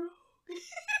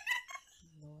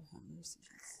 Lord have mercy,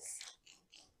 Jesus.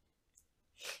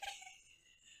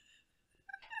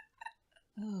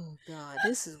 Oh God,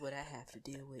 this is what I have to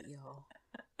deal with, y'all.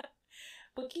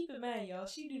 But keep in mind, y'all,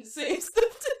 she do the same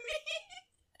stuff to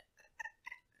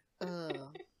me.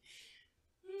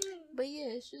 But yeah,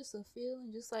 it's just a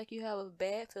feeling, just like you have a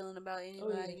bad feeling about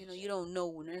anybody. You know, you don't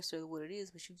know necessarily what it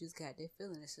is, but you just got that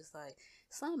feeling. It's just like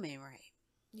something ain't right.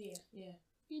 Yeah.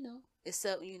 You know,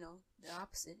 except, you know, the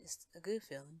opposite. It's a good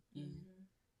feeling.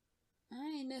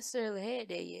 I ain't necessarily had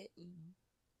that yet.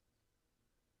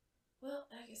 Well,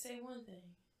 I can say one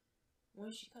thing.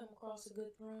 Once you come across a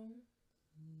good throne,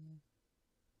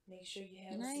 make sure you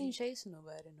have. And I ain't chasing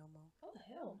nobody no more. Oh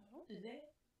hell, don't do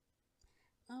that.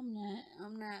 I'm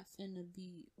not finna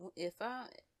be. If I'm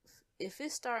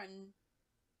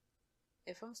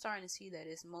starting to see that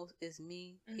it's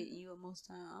me hitting you at most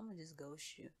time, I'm gonna just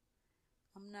ghost you.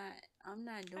 I'm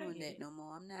not doing that no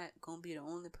more. I'm not gonna be the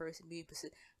only person being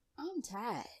persistent. I'm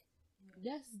tired.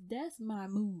 That's my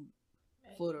mood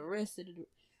for the rest of the.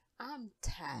 I'm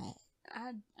tired.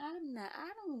 I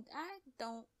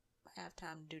don't have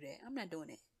time to do that. I'm not doing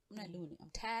it.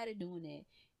 I'm tired of doing that.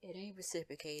 It ain't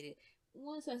reciprocated.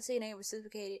 Once I say it ain't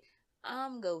reciprocated,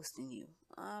 I'm ghosting you.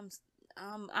 I'm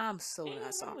so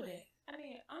not sorry. I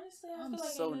mean, honestly, I'm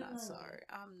so not sorry.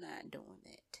 I'm not doing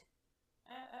that.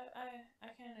 I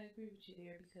kind of agree with you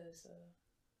there because,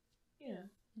 you know,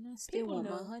 and I still want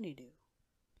my honeydew.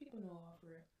 People know off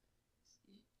real.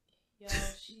 Y'all,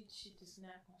 she just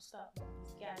not gonna stop on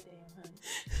this goddamn honey.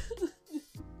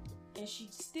 And she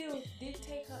still did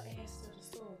take her ass to the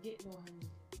store and get no honey.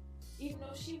 Even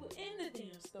though she was in the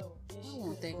damn store. I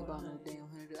won't think about no damn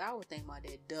honeydew. I would think about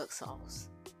that duck sauce.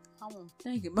 I won't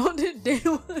think about that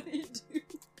damn honeydew.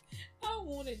 I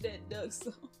wanted that duck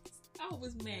sauce. I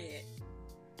was mad.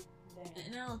 Damn.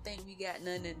 And I don't think we got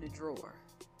nothing in the drawer.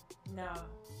 Nah,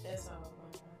 that's all I'm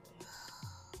going to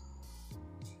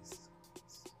Jesus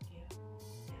Christ. Yeah.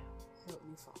 Help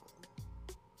me, Father.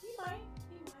 He might.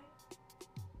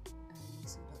 I need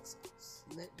some duck sauce.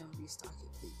 Let them restock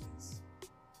it, please.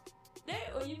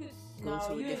 That, or you could go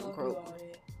to a different Kroger. All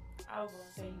that. I was going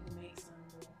to say you can make some,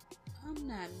 but I'm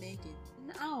not making.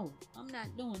 No, I'm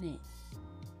not doing that.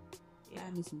 Yeah. I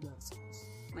need some duck sauce.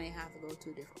 Might have to go to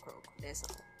a different Kroger. That's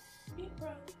all. Yeah,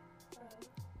 probably.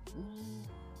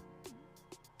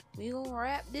 We gonna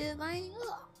wrap this thing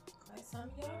up. That's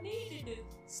something y'all need to do.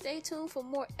 Stay tuned for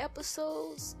more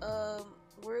episodes.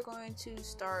 We're going to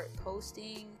start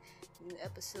posting new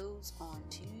episodes on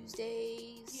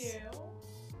Tuesdays. Yeah.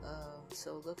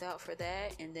 So look out for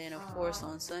that. And then of course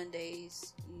on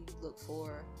Sundays you look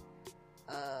for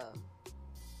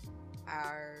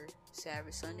our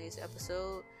Savage Sundays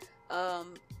episode.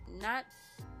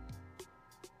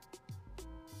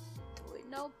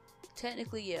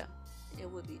 Technically, yeah, it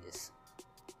would be this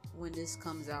when this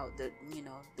comes out, the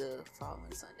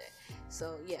following Sunday.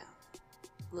 So yeah,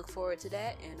 look forward to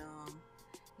that, and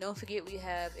don't forget we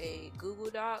have a Google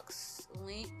Docs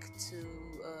link to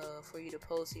for you to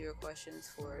post your questions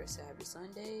for Savage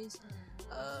Sundays.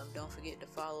 Don't forget to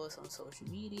follow us on social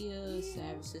media,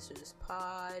 Savage Sisters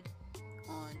Pod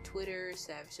on Twitter,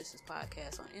 Savage Sisters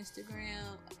Podcast on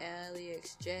Instagram,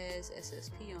 AliX Jazz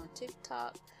SSP on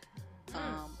TikTok.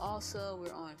 Also,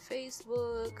 we're on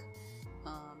Facebook.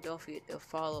 Don't forget to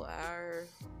follow our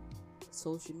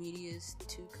social medias,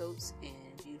 2 Coats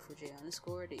and Beautiful J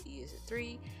 _. The E is a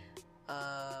 3.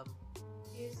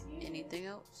 Anything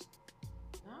else?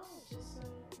 No, just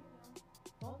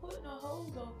don't put no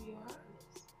holes over your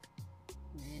hobbies.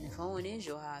 Man, if hoeing is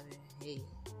your hobby, hey,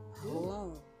 hold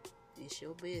on. It's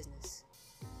your business.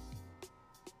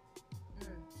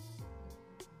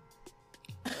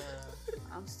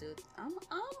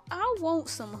 I want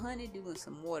some honeydew and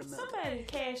some watermelon. Somebody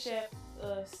cash app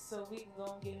us so we can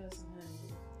go and get her some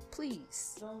honeydew.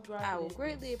 Please. Don't drop I will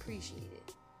greatly appreciate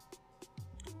it.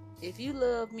 If you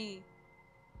love me,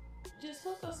 just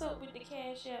hook us up with the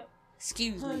cash app.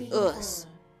 Excuse me, honeydew us.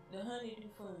 Fund. The honeydew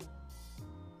fund.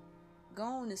 Go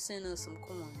on and send us some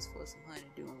coins for some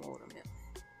honeydew and watermelon.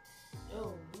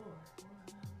 Oh, Lord.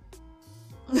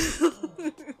 You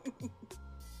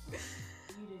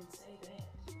didn't say that.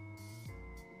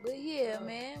 But yeah,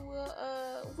 man,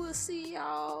 we'll see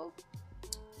y'all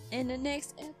in the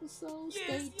next episode.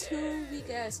 Stay tuned. We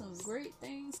got some great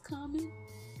things coming.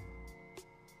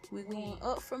 We're going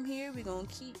up from here. We're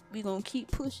gonna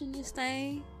keep pushing this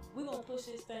thing. We're gonna push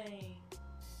this thing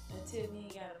until we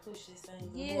ain't gotta push this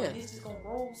thing. Yeah. This is gonna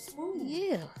roll smooth.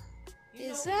 Yeah. You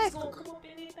know, exactly. It's gonna come up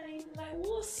in anything like,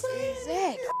 what's up?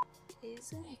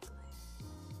 Exactly.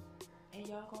 And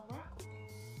y'all gonna rock with it.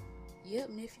 Yep,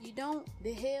 and if you don't,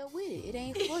 the hell with it. It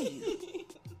ain't for you.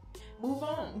 Move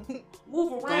on.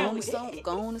 Move around with it.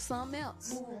 Go on to something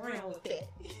else. Move around with that.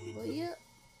 But yep.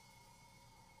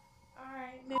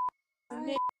 Alright.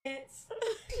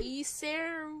 Peace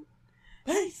out.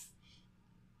 Peace.